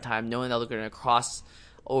entire time, knowing that they're going to cross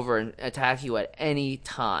over and attack you at any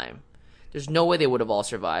time. There's no way they would have all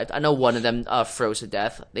survived. I know one of them froze to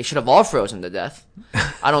death. They should have all frozen to death.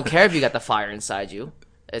 I don't care if you got the fire inside you.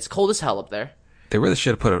 It's cold as hell up there. They really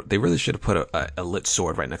should have put a lit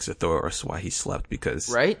sword right next to Thoros while he slept, because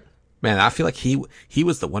right. Man, I feel like he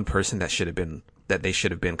was the one person that they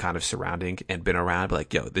should have been kind of surrounding and been around. But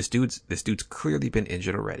like, yo, this dude's clearly been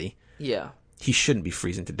injured already. Yeah. He shouldn't be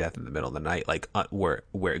freezing to death in the middle of the night, like where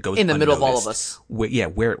it goes in the unnoticed. middle of all of us.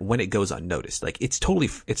 When it goes unnoticed, like it's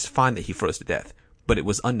fine that he froze to death, but it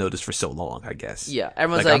was unnoticed for so long, I guess. Yeah,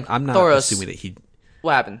 everyone's like, I'm not Thoros, assuming that he.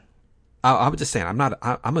 What happened? I was just saying,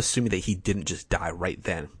 I'm assuming that he didn't just die right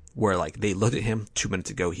then. Where like they looked at him 2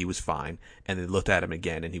 minutes ago, he was fine, and they looked at him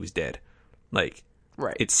again, and he was dead. Like,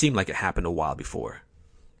 right. It seemed like it happened a while before.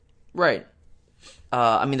 Right.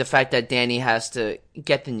 I mean, the fact that Dany has to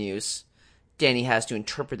get the news. Dany has to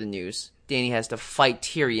interpret the news. Dany has to fight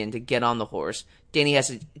Tyrion to get on the horse. Dany has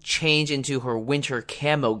to change into her winter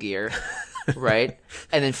camo gear, right?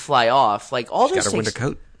 And then fly off. Like, all those things. She's got her winter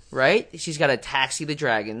coat. Right? She's got to taxi the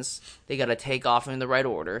dragons. They got to take off in the right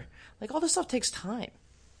order. Like, all this stuff takes time.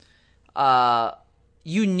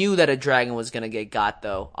 You knew that a dragon was going to get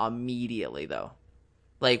though, immediately, though.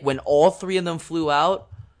 Like, when all three of them flew out,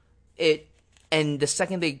 and the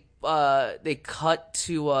second they cut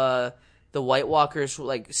to, the White Walker's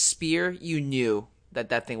like spear, you knew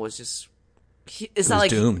that thing was just. It's not like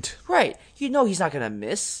doomed, right? You know he's not gonna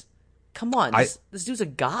miss. Come on, this dude's a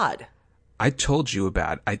god. I told you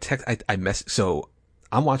about. So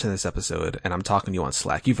I'm watching this episode and I'm talking to you on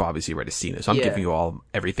Slack. You've obviously already seen it, so I'm giving you all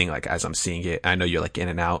everything like as I'm seeing it. I know you're like in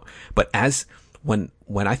and out, but when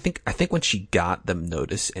I think when she got the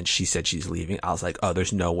notice and she said she's leaving, I was like, oh,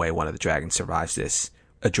 there's no way one of the dragons survives this.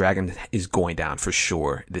 A dragon is going down for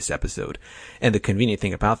sure this episode. And the convenient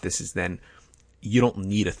thing about this is then you don't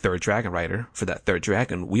need a third dragon rider for that third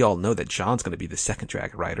dragon. We all know that Jon's going to be the second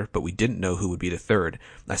dragon rider, but we didn't know who would be the third.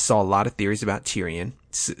 I saw a lot of theories about Tyrion,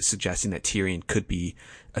 suggesting that Tyrion could be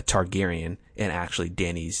a Targaryen and actually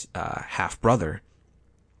Dany's half brother.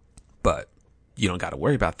 But you don't got to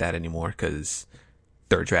worry about that anymore because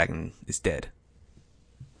third dragon is dead.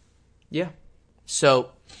 Yeah.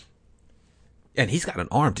 So. And he's got an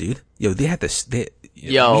arm, dude. Yo, they had this.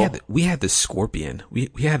 We had the scorpion. We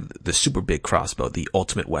had the super big crossbow, the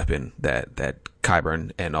ultimate weapon that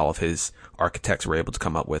Qyburn and all of his architects were able to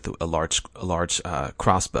come up with, a large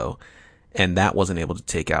crossbow, and that wasn't able to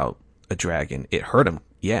take out a dragon. It hurt him,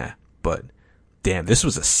 yeah, but damn, this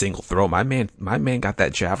was a single throw. My man got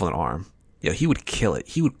that javelin arm. Yo, he would kill it.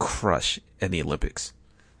 He would crush in the Olympics.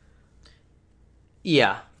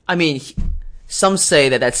 Yeah, I mean. Some say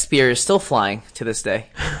that spear is still flying to this day.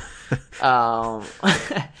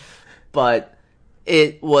 But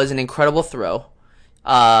it was an incredible throw.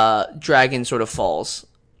 Dragon sort of falls.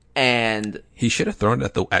 And he should have thrown it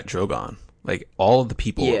at Drogon. Like, all of the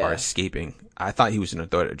people are escaping. I thought he was going to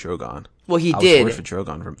throw it at Drogon. Well, he did. I was worried for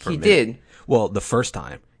Drogon for a minute. Did. Well, the first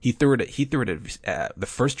time. He threw it at the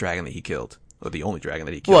first dragon that he killed. Or the only dragon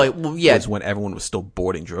that he killed. Well, yeah. Was when everyone was still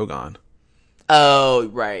boarding Drogon. Oh,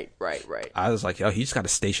 right. I was like, he just got a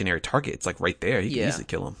stationary target. It's like right there. He can easily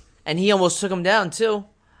kill him. And he almost took him down, too.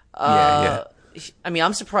 Yeah. I mean,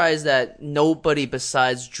 I'm surprised that nobody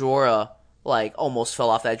besides Jorah, like, almost fell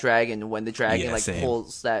off that dragon when the dragon,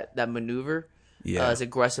 pulls that maneuver as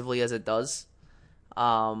aggressively as it does.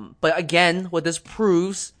 But again, what this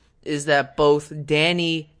proves is that both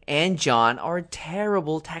Dany and Jon are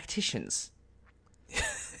terrible tacticians.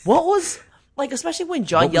 What was... Like, especially when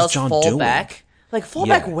Jon yells, fall back. Like, fall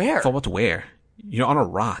back where? Fall back to where? You're on a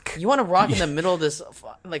rock. You on a rock in the middle of this,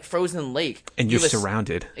 like, frozen lake. And you're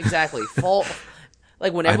surrounded. Exactly. Fall.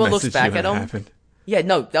 Like, when everyone looks back at him. Happened. Yeah,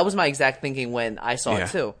 no, that was my exact thinking when I saw it,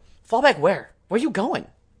 too. Fall back where? Where are you going?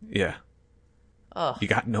 Yeah. You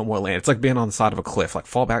got no more land. It's like being on the side of a cliff. Like,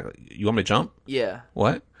 fall back. You want me to jump? Yeah.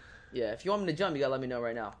 What? Yeah, if you want me to jump, you gotta let me know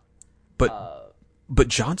right now. But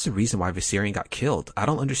John's the reason why Viserion got killed. I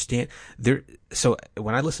don't understand. So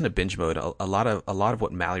when I listen to Binge Mode, a lot of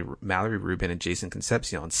what Mallory Rubin and Jason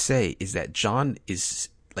Concepcion say is that John is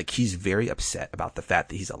like, he's very upset about the fact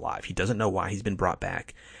that he's alive. He doesn't know why he's been brought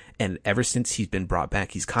back, and ever since he's been brought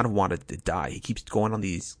back, he's kind of wanted to die. He keeps going on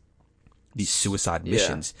these suicide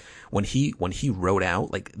missions. When he wrote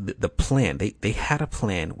out like the plan, they had a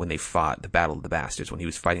plan when they fought the Battle of the Bastards, when he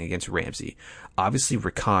was fighting against Ramsay. Obviously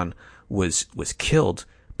Rakan was killed,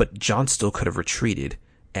 but John still could have retreated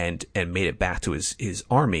and made it back to his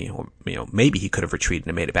army. Or, maybe he could have retreated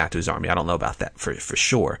and made it back to his army. I don't know about that for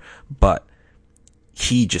sure, but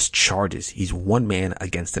he just charges. He's one man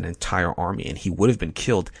against an entire army, and he would have been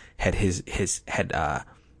killed had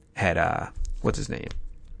what's his name?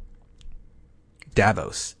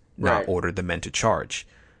 Davos not ordered the men to charge.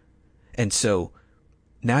 And so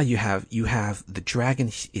now you have the dragon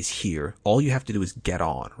is here. All you have to do is get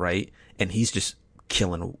on, right? And he's just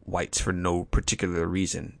killing whites for no particular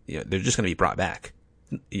reason. They're just going to be brought back.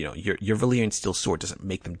 Your Valyrian steel sword doesn't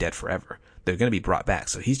make them dead forever. They're going to be brought back.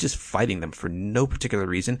 So he's just fighting them for no particular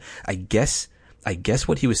reason. I guess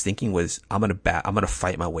what he was thinking was, I'm going to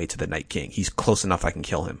fight my way to the Night King. He's close enough I can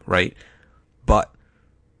kill him, right? But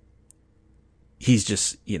he's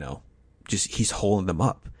just he's holding them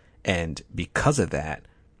up. And because of that,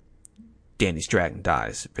 Dany's dragon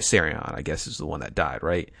dies. Viserion, I guess, is the one that died,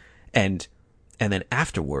 right? And then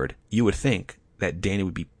afterward, you would think that Dany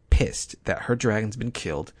would be pissed that her dragon's been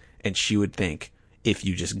killed, and she would think, if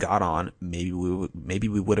you just got on, maybe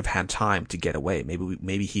we would have had time to get away.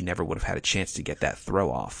 Maybe he never would have had a chance to get that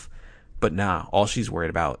throw off. But nah, all she's worried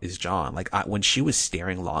about is Jon. Like, when she was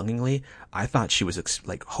staring longingly, I thought she was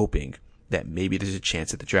hoping that maybe there's a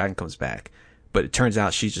chance that the dragon comes back. But it turns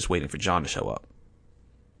out she's just waiting for Jon to show up.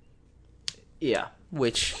 Yeah,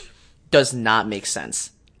 which does not make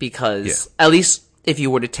sense. Because at least if you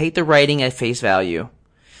were to take the writing at face value,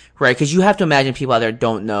 right? Because you have to imagine people out there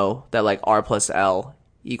don't know that like R plus L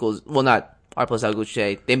equals, well, not R plus L equals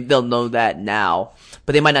J. They'll know that now,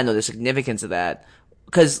 but they might not know the significance of that.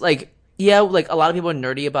 Because like, yeah, like a lot of people are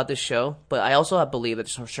nerdy about this show, but I also believe that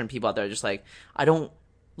there's certain people out there just like,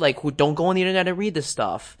 who don't go on the internet and read this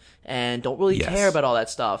stuff and don't really care about all that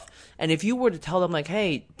stuff. And if you were to tell them like,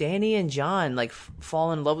 hey, Dany and Jon like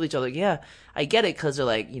fall in love with each other, yeah, I get it, because they're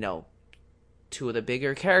like, two of the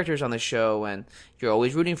bigger characters on the show, and you're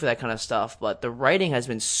always rooting for that kind of stuff. But the writing has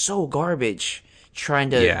been so garbage trying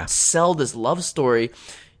to sell this love story.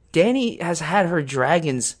 Dany has had her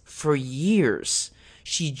dragons for years.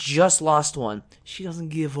 She just lost one. She doesn't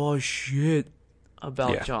give a shit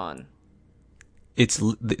about Jon.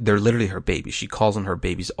 They're literally her babies. She calls them her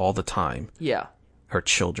babies all the time. Yeah. Her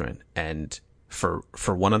children. And for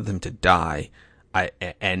one of them to die,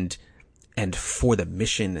 and for the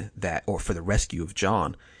mission or for the rescue of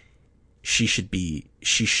Jon, she should be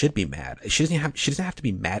mad. She doesn't have to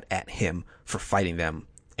be mad at him for fighting them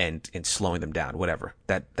and slowing them down, whatever.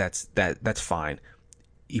 That's fine.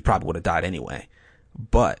 He probably would have died anyway.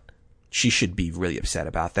 But she should be really upset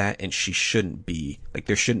about that, and she shouldn't be like,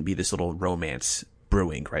 there shouldn't be this little romance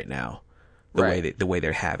brewing right now, the way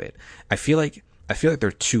they have it. I feel like there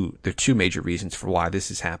are two major reasons for why this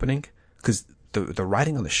is happening, because the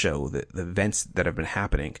writing on the show, the events that have been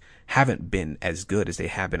happening haven't been as good as they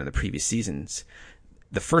have been in the previous seasons.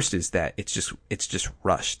 The first is that it's just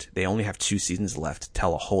rushed. They only have 2 seasons left to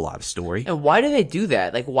tell a whole lot of story. And why do they do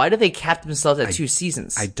that? Like, why do they cap themselves at 2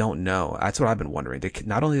 seasons? I don't know. That's what I've been wondering.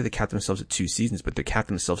 Not only do they cap themselves at 2 seasons, but they cap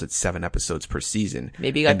themselves at 7 episodes per season.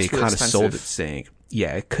 Maybe it got and they too kind expensive. of sold it saying,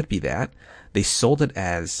 yeah, it could be that. They sold it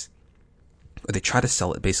as, or they try to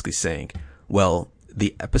sell it basically saying, well,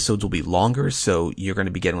 the episodes will be longer, so you're going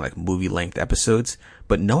to be getting like movie length episodes,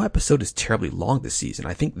 but no episode is terribly long this season.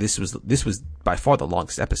 I think this was by far the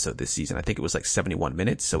longest episode this season. I think it was like 71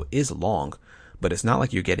 minutes, so it is long, but it's not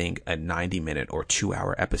like you're getting a 90-minute or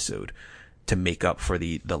 2-hour episode to make up for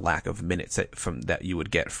the lack of minutes that you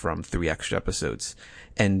would get from 3 extra episodes.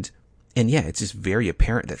 And yeah, it's just very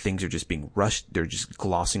apparent that things are just being rushed. They're just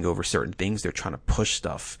glossing over certain things. They're trying to push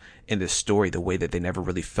stuff in this story the way that they never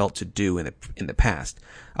really felt to do in the past.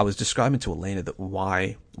 I was describing to Elena that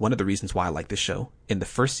one of the reasons why I like this show, in the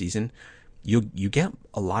first season, you get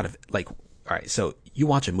a lot of, like, all right, so you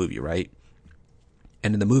watch a movie, right?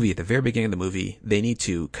 And in the movie, at the very beginning of the movie, they need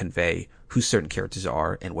to convey who certain characters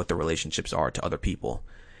are and what their relationships are to other people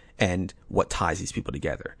and what ties these people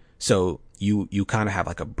together. So you kind of have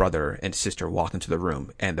like a brother and sister walk into the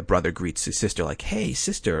room, and the brother greets his sister like, hey,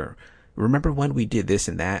 sister, remember when we did this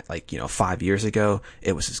and that, like, 5 years ago,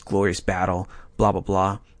 it was this glorious battle, blah, blah,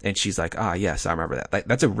 blah. And she's like, ah, yes, I remember that. Like,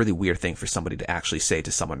 that's a really weird thing for somebody to actually say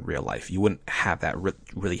to someone in real life. You wouldn't have that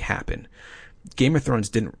really happen. Game of Thrones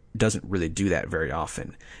doesn't really do that very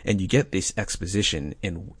often. And you get this exposition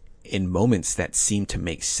in moments that seem to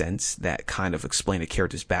make sense, that kind of explain a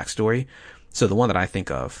character's backstory. So the one that I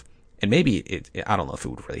think of, and maybe I don't know if it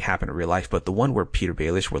would really happen in real life, but the one where Peter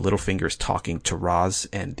Baelish, where Littlefinger's talking to Roz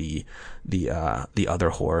and the other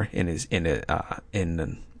whore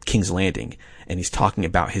in King's Landing, and he's talking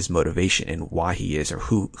about his motivation and why he is, or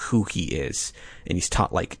who he is, and he's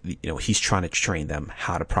taught, like, he's trying to train them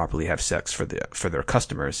how to properly have sex for their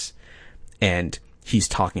customers, and he's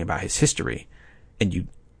talking about his history, and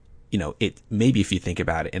it maybe, if you think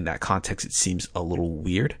about it in that context, it seems a little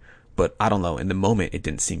weird. But I don't know. In the moment, it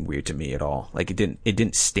didn't seem weird to me at all. Like, it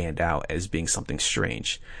didn't stand out as being something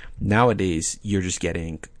strange. Nowadays, you're just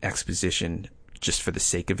getting exposition just for the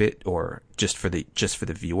sake of it, or just for the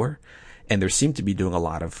viewer. And there seem to be doing a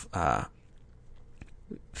lot of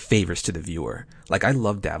favors to the viewer. Like, I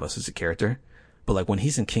love Davos as a character, but like when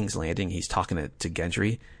he's in King's Landing, he's talking to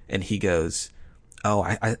Gendry, and he goes, "Oh,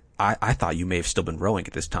 I thought you may have still been rowing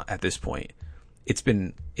at this point."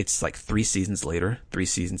 It's like 3 seasons later, 3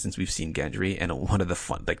 seasons since we've seen Gendry, and one of the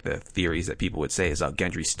theories that people would say is, oh,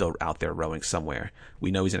 Gendry's still out there rowing somewhere. We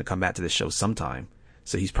know he's going to come back to this show sometime,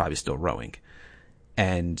 so he's probably still rowing.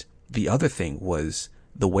 And the other thing was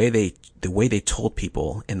the way they told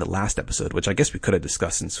people in the last episode, which I guess we could have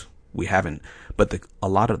discussed since we haven't, but a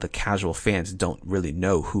lot of the casual fans don't really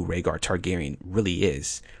know who Rhaegar Targaryen really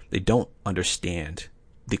is. They don't understand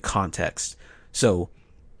the context. So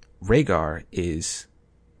Rhaegar is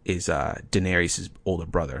Daenerys' older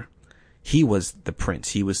brother. He was the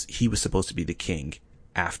prince. He was supposed to be the king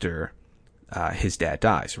after his dad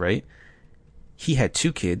dies, right? He had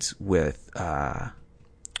 2 kids with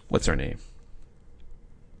what's her name?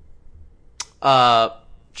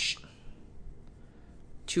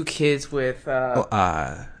 Two kids with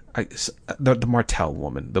the Martell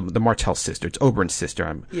woman, the Martell sister. It's Oberyn's sister.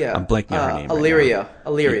 I'm blanking on her name. Illyria.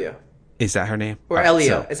 Right now. Is that her name? Or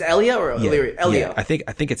Elia? Is it Elia or Illyria? Elia. Yeah, I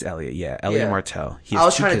think it's Elia. Yeah, Elia Martell. I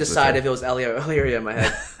was trying to decide if it was Elia or Illyria in my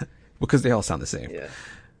head. Because they all sound the same. Yeah.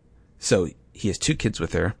 So he has 2 kids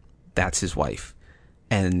with her. That's his wife.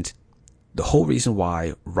 And the whole reason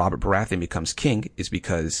why Robert Baratheon becomes king is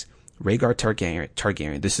because Rhaegar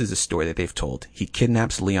Targaryen, this is a story that they've told. He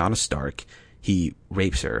kidnaps Lyanna Stark, he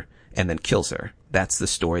rapes her, and then kills her. That's the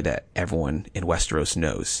story that everyone in Westeros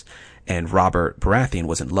knows. And Robert Baratheon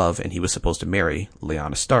was in love, and he was supposed to marry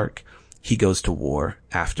Lyanna Stark. He goes to war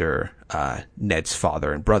after Ned's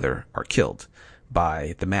father and brother are killed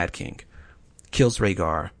by the Mad King. Kills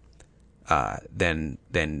Rhaegar. Then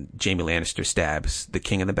Jaime Lannister stabs the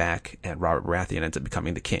king in the back, and Robert Baratheon ends up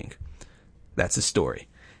becoming the king. That's the story.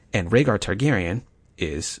 And Rhaegar Targaryen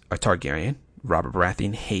is a Targaryen. Robert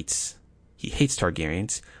Baratheon hates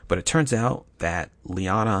Targaryens, but it turns out that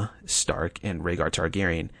Lyanna Stark and Rhaegar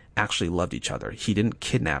Targaryen actually loved each other. He didn't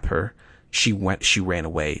kidnap her. She ran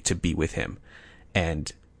away to be with him.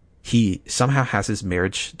 And he somehow has his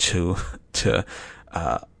marriage to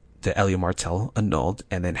Elia Martell annulled,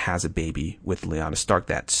 and then has a baby with Lyanna Stark.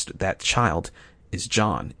 That child is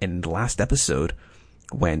Jon. And in the last episode,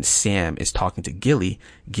 when Sam is talking to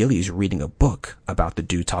Gilly's reading a book about the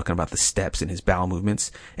dude talking about the steps and his bowel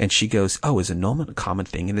movements, and she goes, "Oh, is annulment a common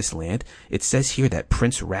thing in this land? It says here that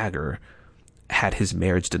Prince Rhaegar had his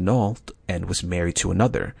marriage annulled and was married to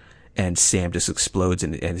another." And Sam just explodes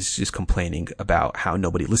and is just complaining about how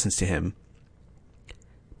nobody listens to him.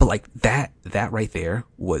 But like that right there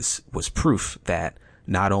was proof that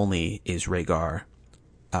not only is Rhaegar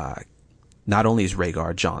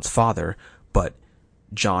Jon's father, but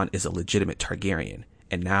Jon is a legitimate Targaryen,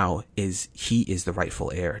 and now he is the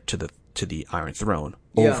rightful heir to the Iron Throne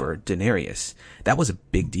over Daenerys. That was a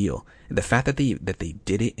big deal. And the fact that they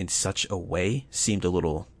did it in such a way seemed a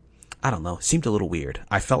little weird.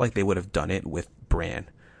 I felt like they would have done it with Bran.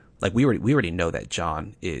 Like we already know that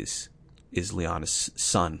Jon is Lyanna's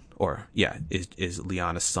son, is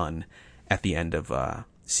Lyanna's son at the end of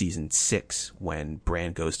season 6 when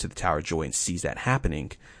Bran goes to the Tower of Joy and sees that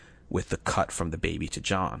happening with the cut from the baby to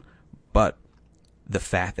Jon. But the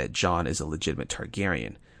fact that Jon is a legitimate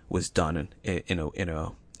Targaryen was done in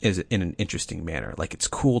an interesting manner. Like, it's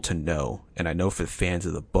cool to know, and I know for the fans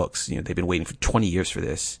of the books, they've been waiting for 20 years for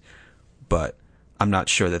this, but I'm not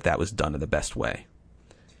sure that was done in the best way.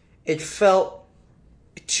 It felt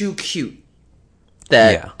too cute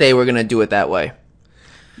that they were going to do it that way.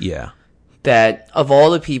 Yeah. That of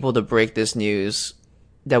all the people to break this news,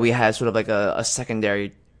 that we had sort of like a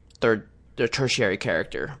secondary the tertiary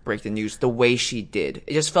character break the news the way she did.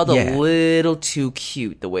 It just felt a Yeah. little too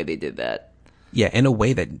cute the way they did that. Yeah, in a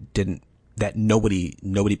way that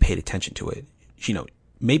nobody paid attention to it.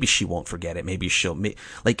 Maybe she won't forget it. Maybe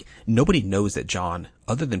like, nobody knows that John,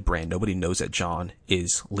 other than Bran, nobody knows that John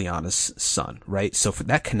is Lyanna's son, right? So for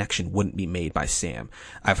that connection wouldn't be made by Sam.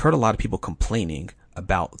 I've heard a lot of people complaining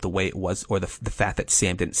about the way it was, or the fact that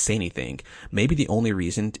Sam didn't say anything. Maybe the only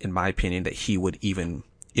reason, in my opinion, that it would even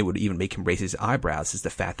make him raise his eyebrows is the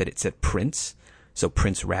fact that it said Prince. So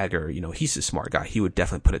Prince Rhaegar, he's a smart guy. He would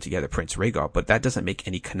definitely put it together, Prince Rhaegar, but that doesn't make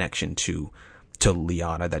any connection to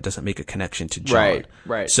Lyanna. That doesn't make a connection to John.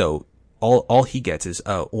 Right. So all he gets is,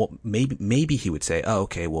 oh, well, maybe he would say, oh,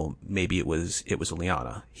 okay, well, maybe it was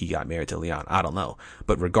Lyanna. He got married to Lyanna. I don't know.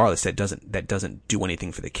 But regardless, that doesn't do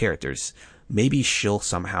anything for the characters. Maybe she'll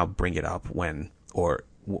somehow bring it up when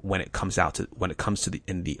it comes to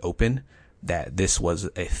in the open, that this was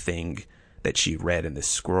a thing that she read in this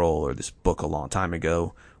scroll or this book a long time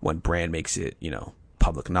ago, when Bran makes it,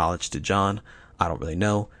 public knowledge to John. I don't really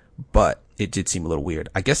know, but it did seem a little weird.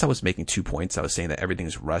 I guess I was making 2 points. I was saying that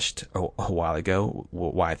everything's rushed a while ago,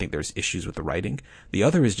 why I think there's issues with the writing. The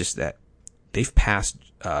other is just that they've passed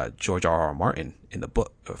George R.R. Martin in the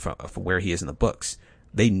book, from where he is in the books.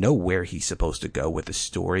 They know where he's supposed to go with the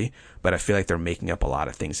story, but I feel like they're making up a lot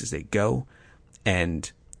of things as they go.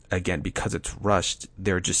 And again, because it's rushed,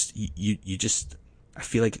 they're just, I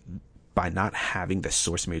feel like by not having the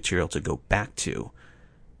source material to go back to,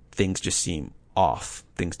 things just seem off.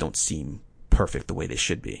 Things don't seem perfect the way they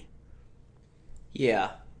should be. Yeah,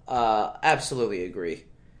 absolutely agree.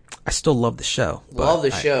 I still love the show. Love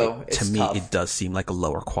the show. To me, it does seem like a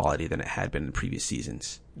lower quality than it had been in previous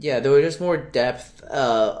seasons. Yeah, there was just more depth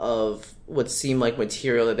of what seemed like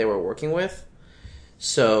material that they were working with.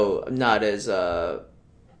 So not as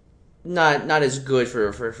not as good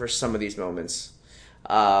for some of these moments.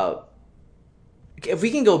 If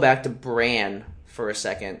we can go back to Bran for a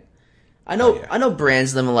second, I know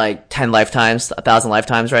Bran's living like 10 lifetimes, 1,000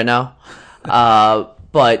 lifetimes right now,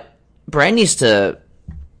 but Bran needs to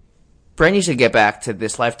get back to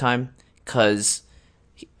this lifetime, because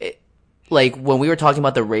like when we were talking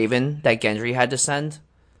about the Raven that Gendry had to send,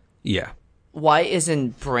 yeah, why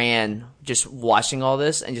isn't Bran just watching all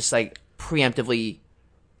this and just like preemptively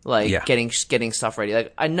getting stuff ready?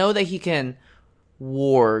 Like, I know that he can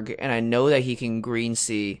warg and I know that he can green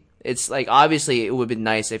sea. It's like, obviously it would be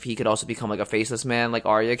nice if he could also become like a faceless man like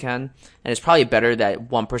Arya can, and it's probably better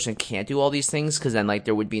that one person can't do all these things, because then like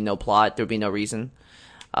there would be no plot, there would be no reason.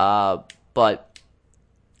 But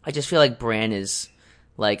I just feel like Bran is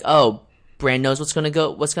like, oh, Bran knows what's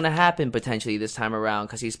gonna happen potentially this time around,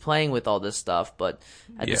 because he's playing with all this stuff. But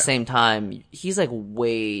at the same time, he's like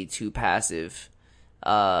way too passive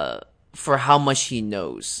for how much he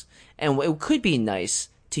knows. And it could be nice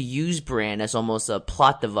to use Bran as almost a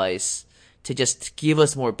plot device to just give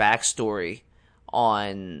us more backstory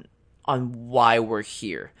on why we're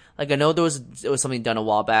here. Like, I know there was something done a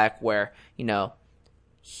while back where,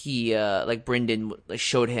 he like Brynden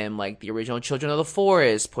showed him like the original Children of the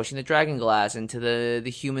Forest pushing the dragon glass into the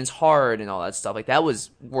human's heart and all that stuff. Like, that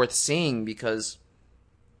was worth seeing because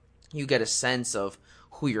you get a sense of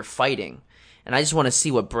who you're fighting. And I just want to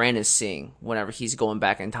see what Bran is seeing whenever he's going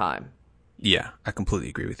back in time. Yeah, I completely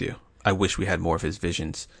agree with you. I wish we had more of his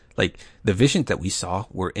visions. Like, the visions that we saw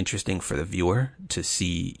were interesting for the viewer to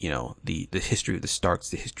see, the history of the Starks,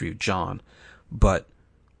 the history of Jon. But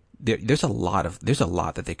there's a lot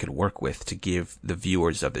that they could work with to give the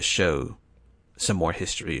viewers of the show some more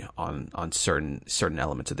history on certain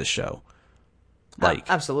elements of the show. Like,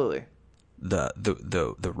 absolutely.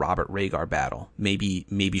 The Robert Rhaegar battle.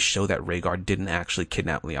 Maybe show that Rhaegar didn't actually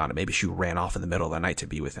kidnap Lyanna. Maybe she ran off in the middle of the night to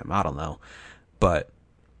be with him. I don't know. But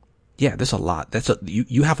yeah, there's a lot.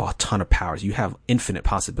 You have a ton of powers. You have infinite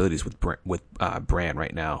possibilities with Bran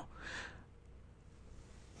right now.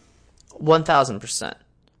 1,000%.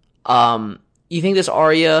 You think this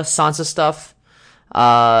Arya Sansa stuff?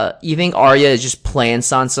 You think Arya is just playing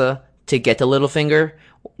Sansa to get to Littlefinger?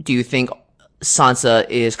 Do you think Sansa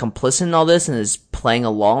is complicit in all this and is playing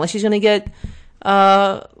along like she's gonna get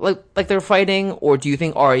like they're fighting, or do you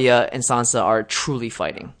think Arya and Sansa are truly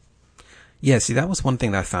fighting? Yeah, see, that was one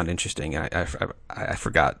thing that I found interesting, and I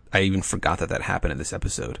forgot. I even forgot that happened in this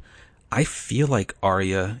episode. I feel like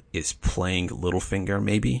Arya is playing Littlefinger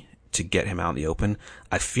maybe to get him out in the open.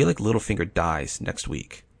 I feel like Littlefinger dies next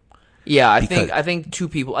week. Yeah, I think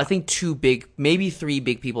two big, maybe three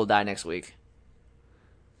big people die next week.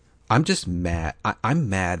 I'm just mad. I'm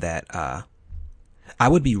mad that I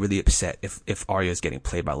would be really upset if Arya is getting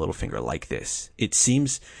played by Littlefinger like this. It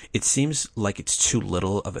seems like it's too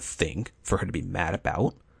little of a thing for her to be mad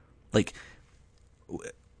about. Like,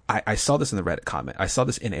 I saw this in the Reddit comment. I saw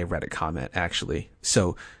this in a Reddit comment, actually.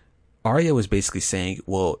 So Arya was basically saying,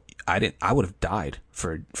 well, I would have died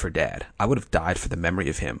for Dad. I would have died for the memory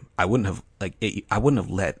of him. I wouldn't have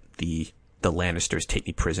let the Lannisters take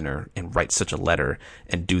me prisoner and write such a letter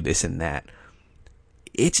and do this and that.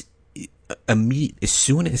 It's immediate. As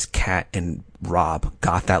soon as Kat and Rob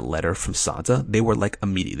got that letter from Sansa, they were like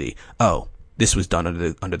immediately, oh, this was done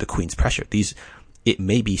under the Queen's pressure. It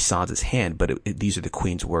may be Sansa's hand, but these are the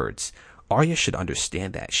Queen's words. Arya should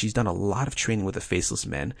understand that. She's done a lot of training with the Faceless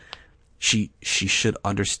Men. She should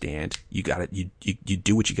understand you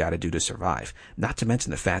do what you gotta do to survive. Not to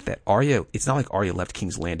mention the fact that Arya, it's not like Arya left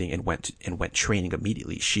King's Landing and went training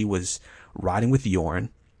immediately. She was riding with Yorn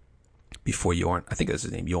before Yorn, I think it was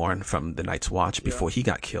his name, Yorn from the Night's Watch, before he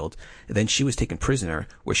got killed. And then she was taken prisoner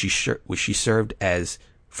where she served as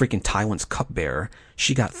freaking Tywin's cupbearer.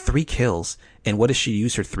 She got 3 kills. And what does she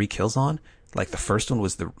use her 3 kills on? Like the first one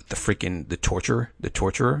was the torturer.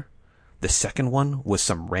 The second one was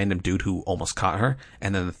some random dude who almost caught her.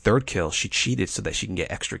 And then the third kill, she cheated so that she can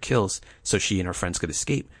get extra kills so she and her friends could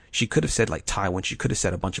escape. She could have said like Tywin. She could have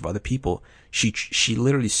said a bunch of other people. She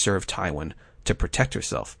literally served Tywin to protect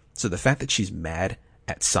herself. So the fact that she's mad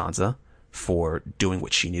at Sansa for doing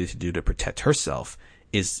what she needed to do to protect herself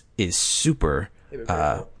is super,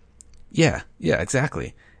 yeah,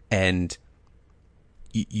 exactly. And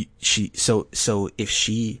if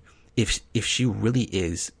she really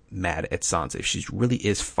is mad at Sansa, if she really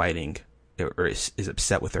is fighting or is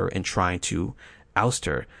upset with her and trying to oust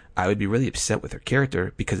her, I would be really upset with her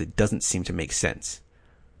character because it doesn't seem to make sense.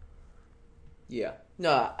 Yeah,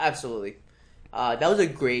 no, absolutely. That was a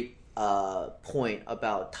great point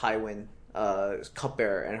about Tywin,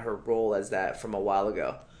 cupbearer, and her role as that from a while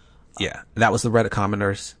ago. Yeah, that was the Reddit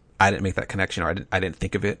commenters. I didn't make that connection, or I didn't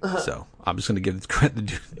think of it. So I'm just gonna give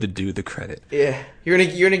the dude the credit. Yeah, you're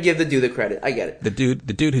gonna give the dude the credit. I get it. The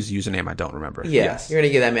dude whose username I don't remember. Yeah, yes. You're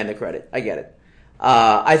gonna give that man the credit. I get it.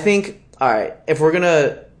 I think, all right, if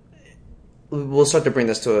we'll start to bring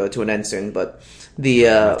this to an end soon, but I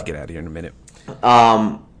have to get out of here in a minute.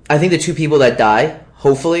 I think the 2 people that die,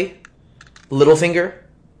 hopefully, Littlefinger,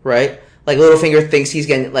 right? Like Littlefinger thinks he's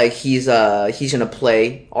getting he's gonna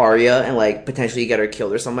play Arya and like potentially get her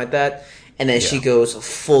killed or something like that, and then she goes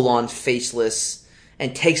full on faceless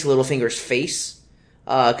and takes Littlefinger's face,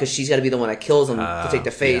 because she's got to be the one that kills him to take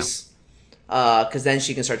the face, because then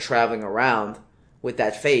she can start traveling around with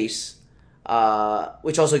that face,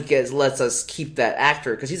 which also lets us keep that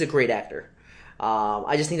actor because he's a great actor.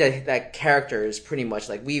 I just think that character is pretty much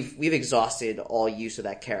like we've exhausted all use of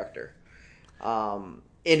that character.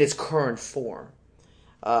 In its current form.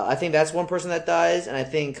 I think that's one person that dies, and I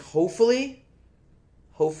think hopefully,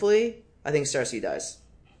 I think Cersei dies.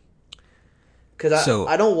 Because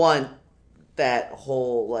I don't want that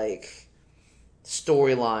whole, like,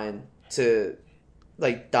 storyline to,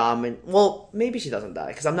 like, dominate. Well, maybe she doesn't die,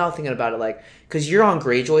 because I'm now thinking about it, like, because Euron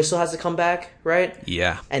Greyjoy still has to come back, right?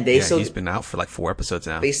 Yeah. And he's been out for, like, 4 episodes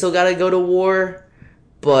now. They still gotta go to war,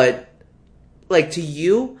 but, like, to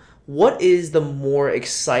you, what is the more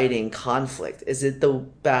exciting conflict? Is it the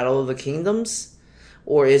Battle of the Kingdoms?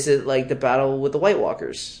 Or is it like the battle with the White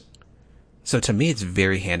Walkers? So to me, it's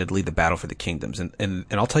very handedly the Battle for the Kingdoms. And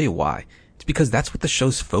I'll tell you why. It's because that's what the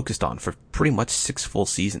show's focused on for pretty much 6 full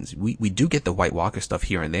seasons. We do get the White Walker stuff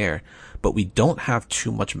here and there, but we don't have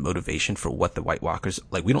too much motivation for what the White Walkers,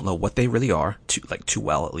 like, we don't know what they really are, too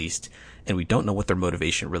well at least. And we don't know what their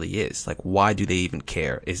motivation really is. Like, why do they even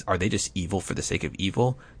care? Are they just evil for the sake of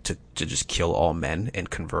evil to just kill all men and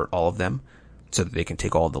convert all of them so that they can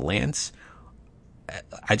take all the lands?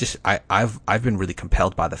 I've been really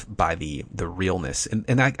compelled by the realness,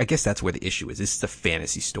 and I guess that's where the issue is. This is a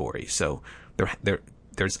fantasy story, so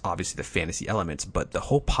there's obviously the fantasy elements, but the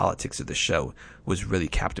whole politics of the show was really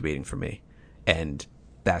captivating for me, and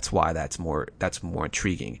that's why that's more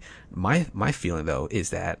intriguing. My feeling though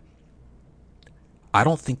is that I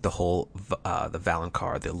don't think the whole the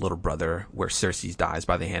Valonqar, the little brother, where Cersei dies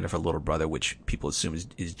by the hand of her little brother, which people assume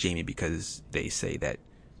is Jaime because they say that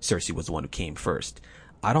Cersei was the one who came first.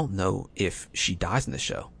 I don't know if she dies in the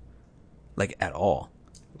show, like, at all.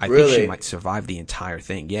 I think she might survive the entire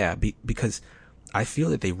thing. Yeah, because I feel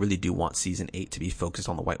that they really do want season 8 to be focused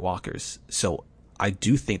on the White Walkers. So I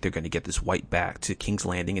do think they're going to get this White back to King's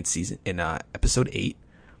Landing in episode 8,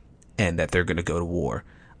 and that they're going to go to war.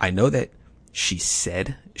 I know that she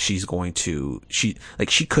said she's going to, she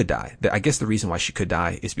could die. I guess the reason why she could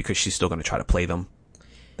die is because she's still going to try to play them.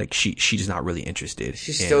 Like she's not really interested.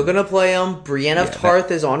 She's still gonna play him. Brienne of Tarth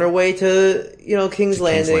is on her way to King's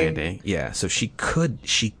Landing. Yeah, so she could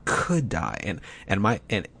die,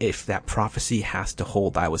 and if that prophecy has to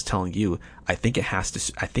hold, I was telling you, I think it has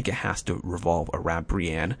to revolve around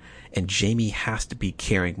Brienne, and Jaime has to be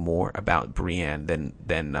caring more about Brienne than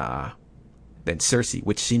Cersei,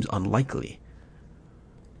 which seems unlikely.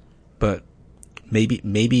 But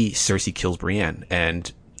maybe Cersei kills Brienne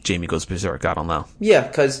and Jaime goes berserk. I don't know. Yeah,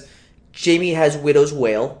 because Jaime has widow's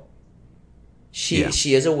wail. She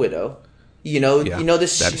is a widow.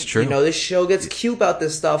 This. That is true. This show gets cute about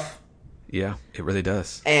this stuff. Yeah, it really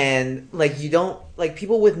does. And you don't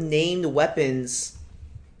people with named weapons.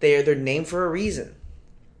 They're named for a reason.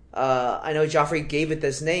 I know Joffrey gave it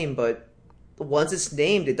this name, but once it's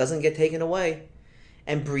named, it doesn't get taken away.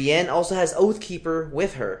 And Brienne also has Oathkeeper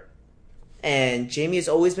with her. And Jaime has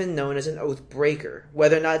always been known as an oath breaker.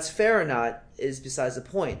 Whether or not it's fair or not is besides the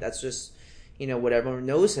point. That's just, what everyone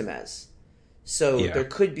knows him as. So there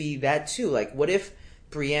could be that too. What if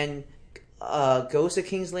Brienne goes to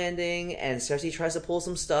King's Landing and Cersei tries to pull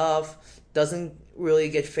some stuff, doesn't really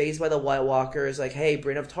get fazed by the White Walkers, hey,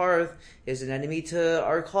 Brienne of Tarth is an enemy to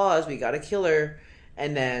our cause, we gotta kill her.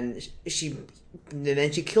 And then she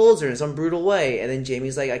kills her in some brutal way. And then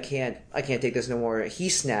Jaime's I can't take this no more. He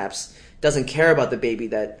snaps. Doesn't care about the baby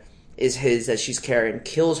that is his that she's carrying,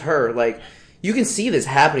 kills her. You can see this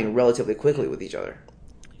happening relatively quickly with each other.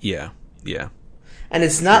 Yeah. And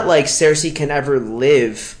it's not like Cersei can ever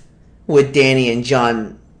live with Dany and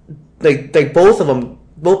Jon. Both of them,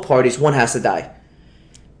 both parties, one has to die.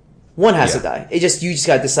 One has to die. You just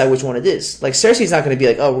gotta decide which one it is. Cersei's not gonna be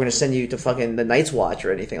oh, we're gonna send you to fucking the Night's Watch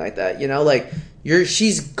or anything like that.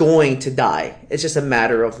 She's going to die. It's just a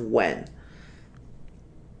matter of when.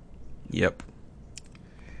 Yep.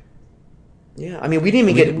 Yeah, I mean, we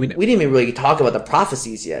didn't even really talk about the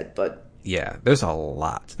prophecies yet, but yeah, there's a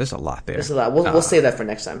lot there. There's a lot. We'll save that for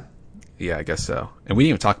next time. Yeah, I guess so. And we didn't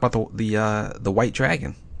even talk about the white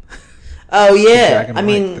dragon. Oh yeah,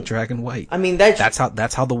 the dragon white. I mean, that's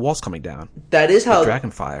how the wall's coming down. That is how the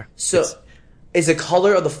dragon fire. So, is the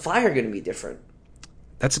color of the fire going to be different?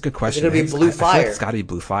 That's a good question. Is it going to be blue fire? It's got to be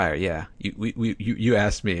blue fire. Yeah. You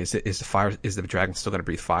asked me, is the dragon still going to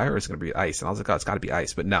breathe fire or is it going to be ice? And I was like, oh, it's got to be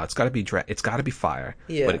ice. But no, it's got to be fire.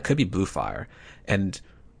 Yeah. But it could be blue fire. And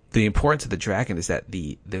the importance of the dragon is that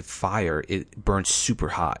the fire, it burns super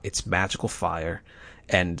hot. It's magical fire.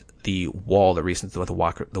 And the wall, the reason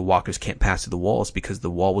that the walkers can't pass through the wall is because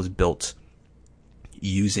the wall was built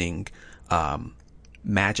using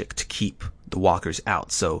magic to keep the walkers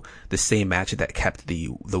out. So the same magic that kept the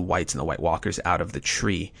whites and the White Walkers out of the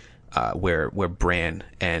tree where Bran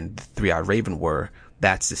and the Three-Eyed Raven were,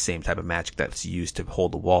 that's the same type of magic that's used to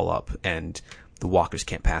hold the wall up, and the walkers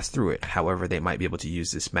can't pass through it. However, they might be able to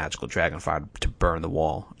use this magical dragon fire to burn the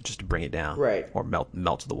wall, just to bring it down. Right. Or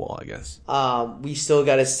melt the wall, I guess. We still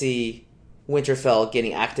got to see Winterfell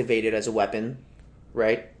getting activated as a weapon,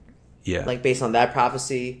 right? Yeah. Based on that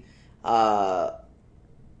prophecy.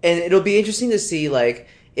 And it'll be interesting to see,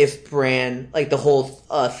 if Bran, the whole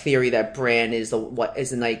theory that Bran is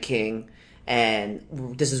the Night King, and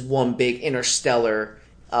this is one big interstellar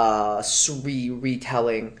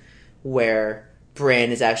retelling where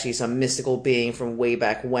Bran is actually some mystical being from way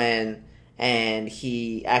back when, and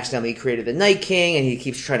he accidentally created the Night King, and he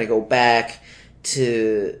keeps trying to go back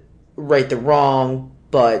to right the wrong,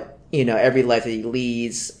 but, every life that he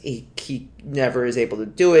leads, he never is able to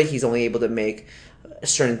do it. He's only able to make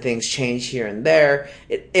certain things change here and there.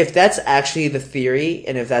 If that's actually the theory,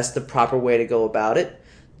 and if that's the proper way to go about it,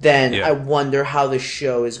 then I wonder how the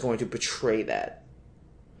show is going to portray that.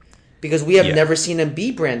 Because we have never seen him be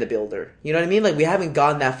Bran the Builder. You know what I mean? We haven't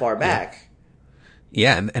gone that far back.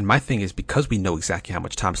 Yeah, and my thing is, because we know exactly how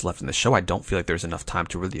much time's left in the show, I don't feel like there's enough time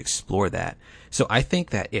to really explore that. So I think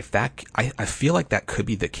that I feel like that could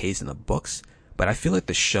be the case in the books, but I feel like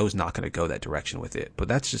the show's not going to go that direction with it. But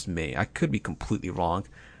that's just me. I could be completely wrong,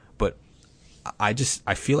 but I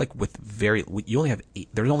feel like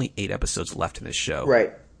there's only 8 episodes left in this show.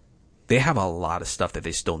 Right. They have a lot of stuff that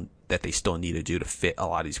they still need to do to fit a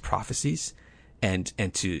lot of these prophecies, and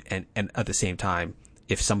at the same time,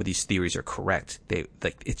 if some of these theories are correct,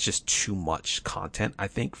 it's just too much content, I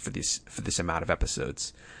think, for this amount of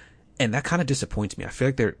episodes. And that kind of disappoints me. I feel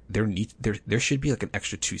like there should be an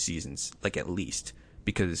extra 2 seasons, at least,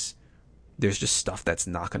 because there's just stuff that's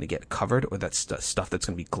not going to get covered, or that's stuff that's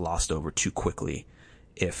going to be glossed over too quickly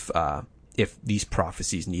if these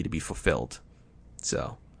prophecies need to be fulfilled.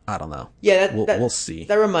 So I don't know. Yeah, we'll see.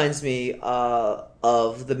 That reminds me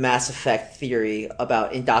of the Mass Effect theory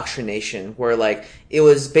about indoctrination, where it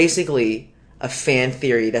was basically a fan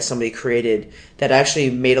theory that somebody created that actually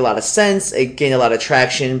made a lot of sense. It gained a lot of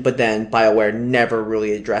traction, but then BioWare never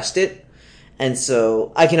really addressed it. And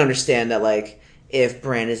so I can understand that, like, if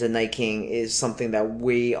Bran is a Night King is something that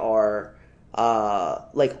we are,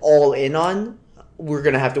 like, all in on, we're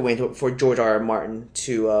going to have to wait for George R. R. Martin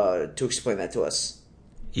to explain that to us.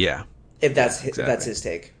 Yeah. If that's his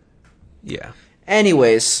take. Yeah.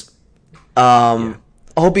 Anyways, I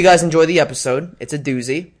hope you guys enjoy the episode. It's a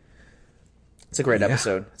doozy. It's a great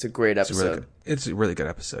episode. It's a great episode. It's a really good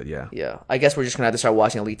episode, yeah. Yeah. I guess we're just going to have to start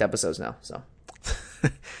watching Elite episodes now, so.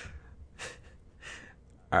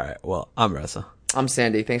 All right. Well, I'm Reza. I'm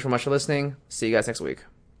Sandy. Thanks so much for listening. See you guys next week.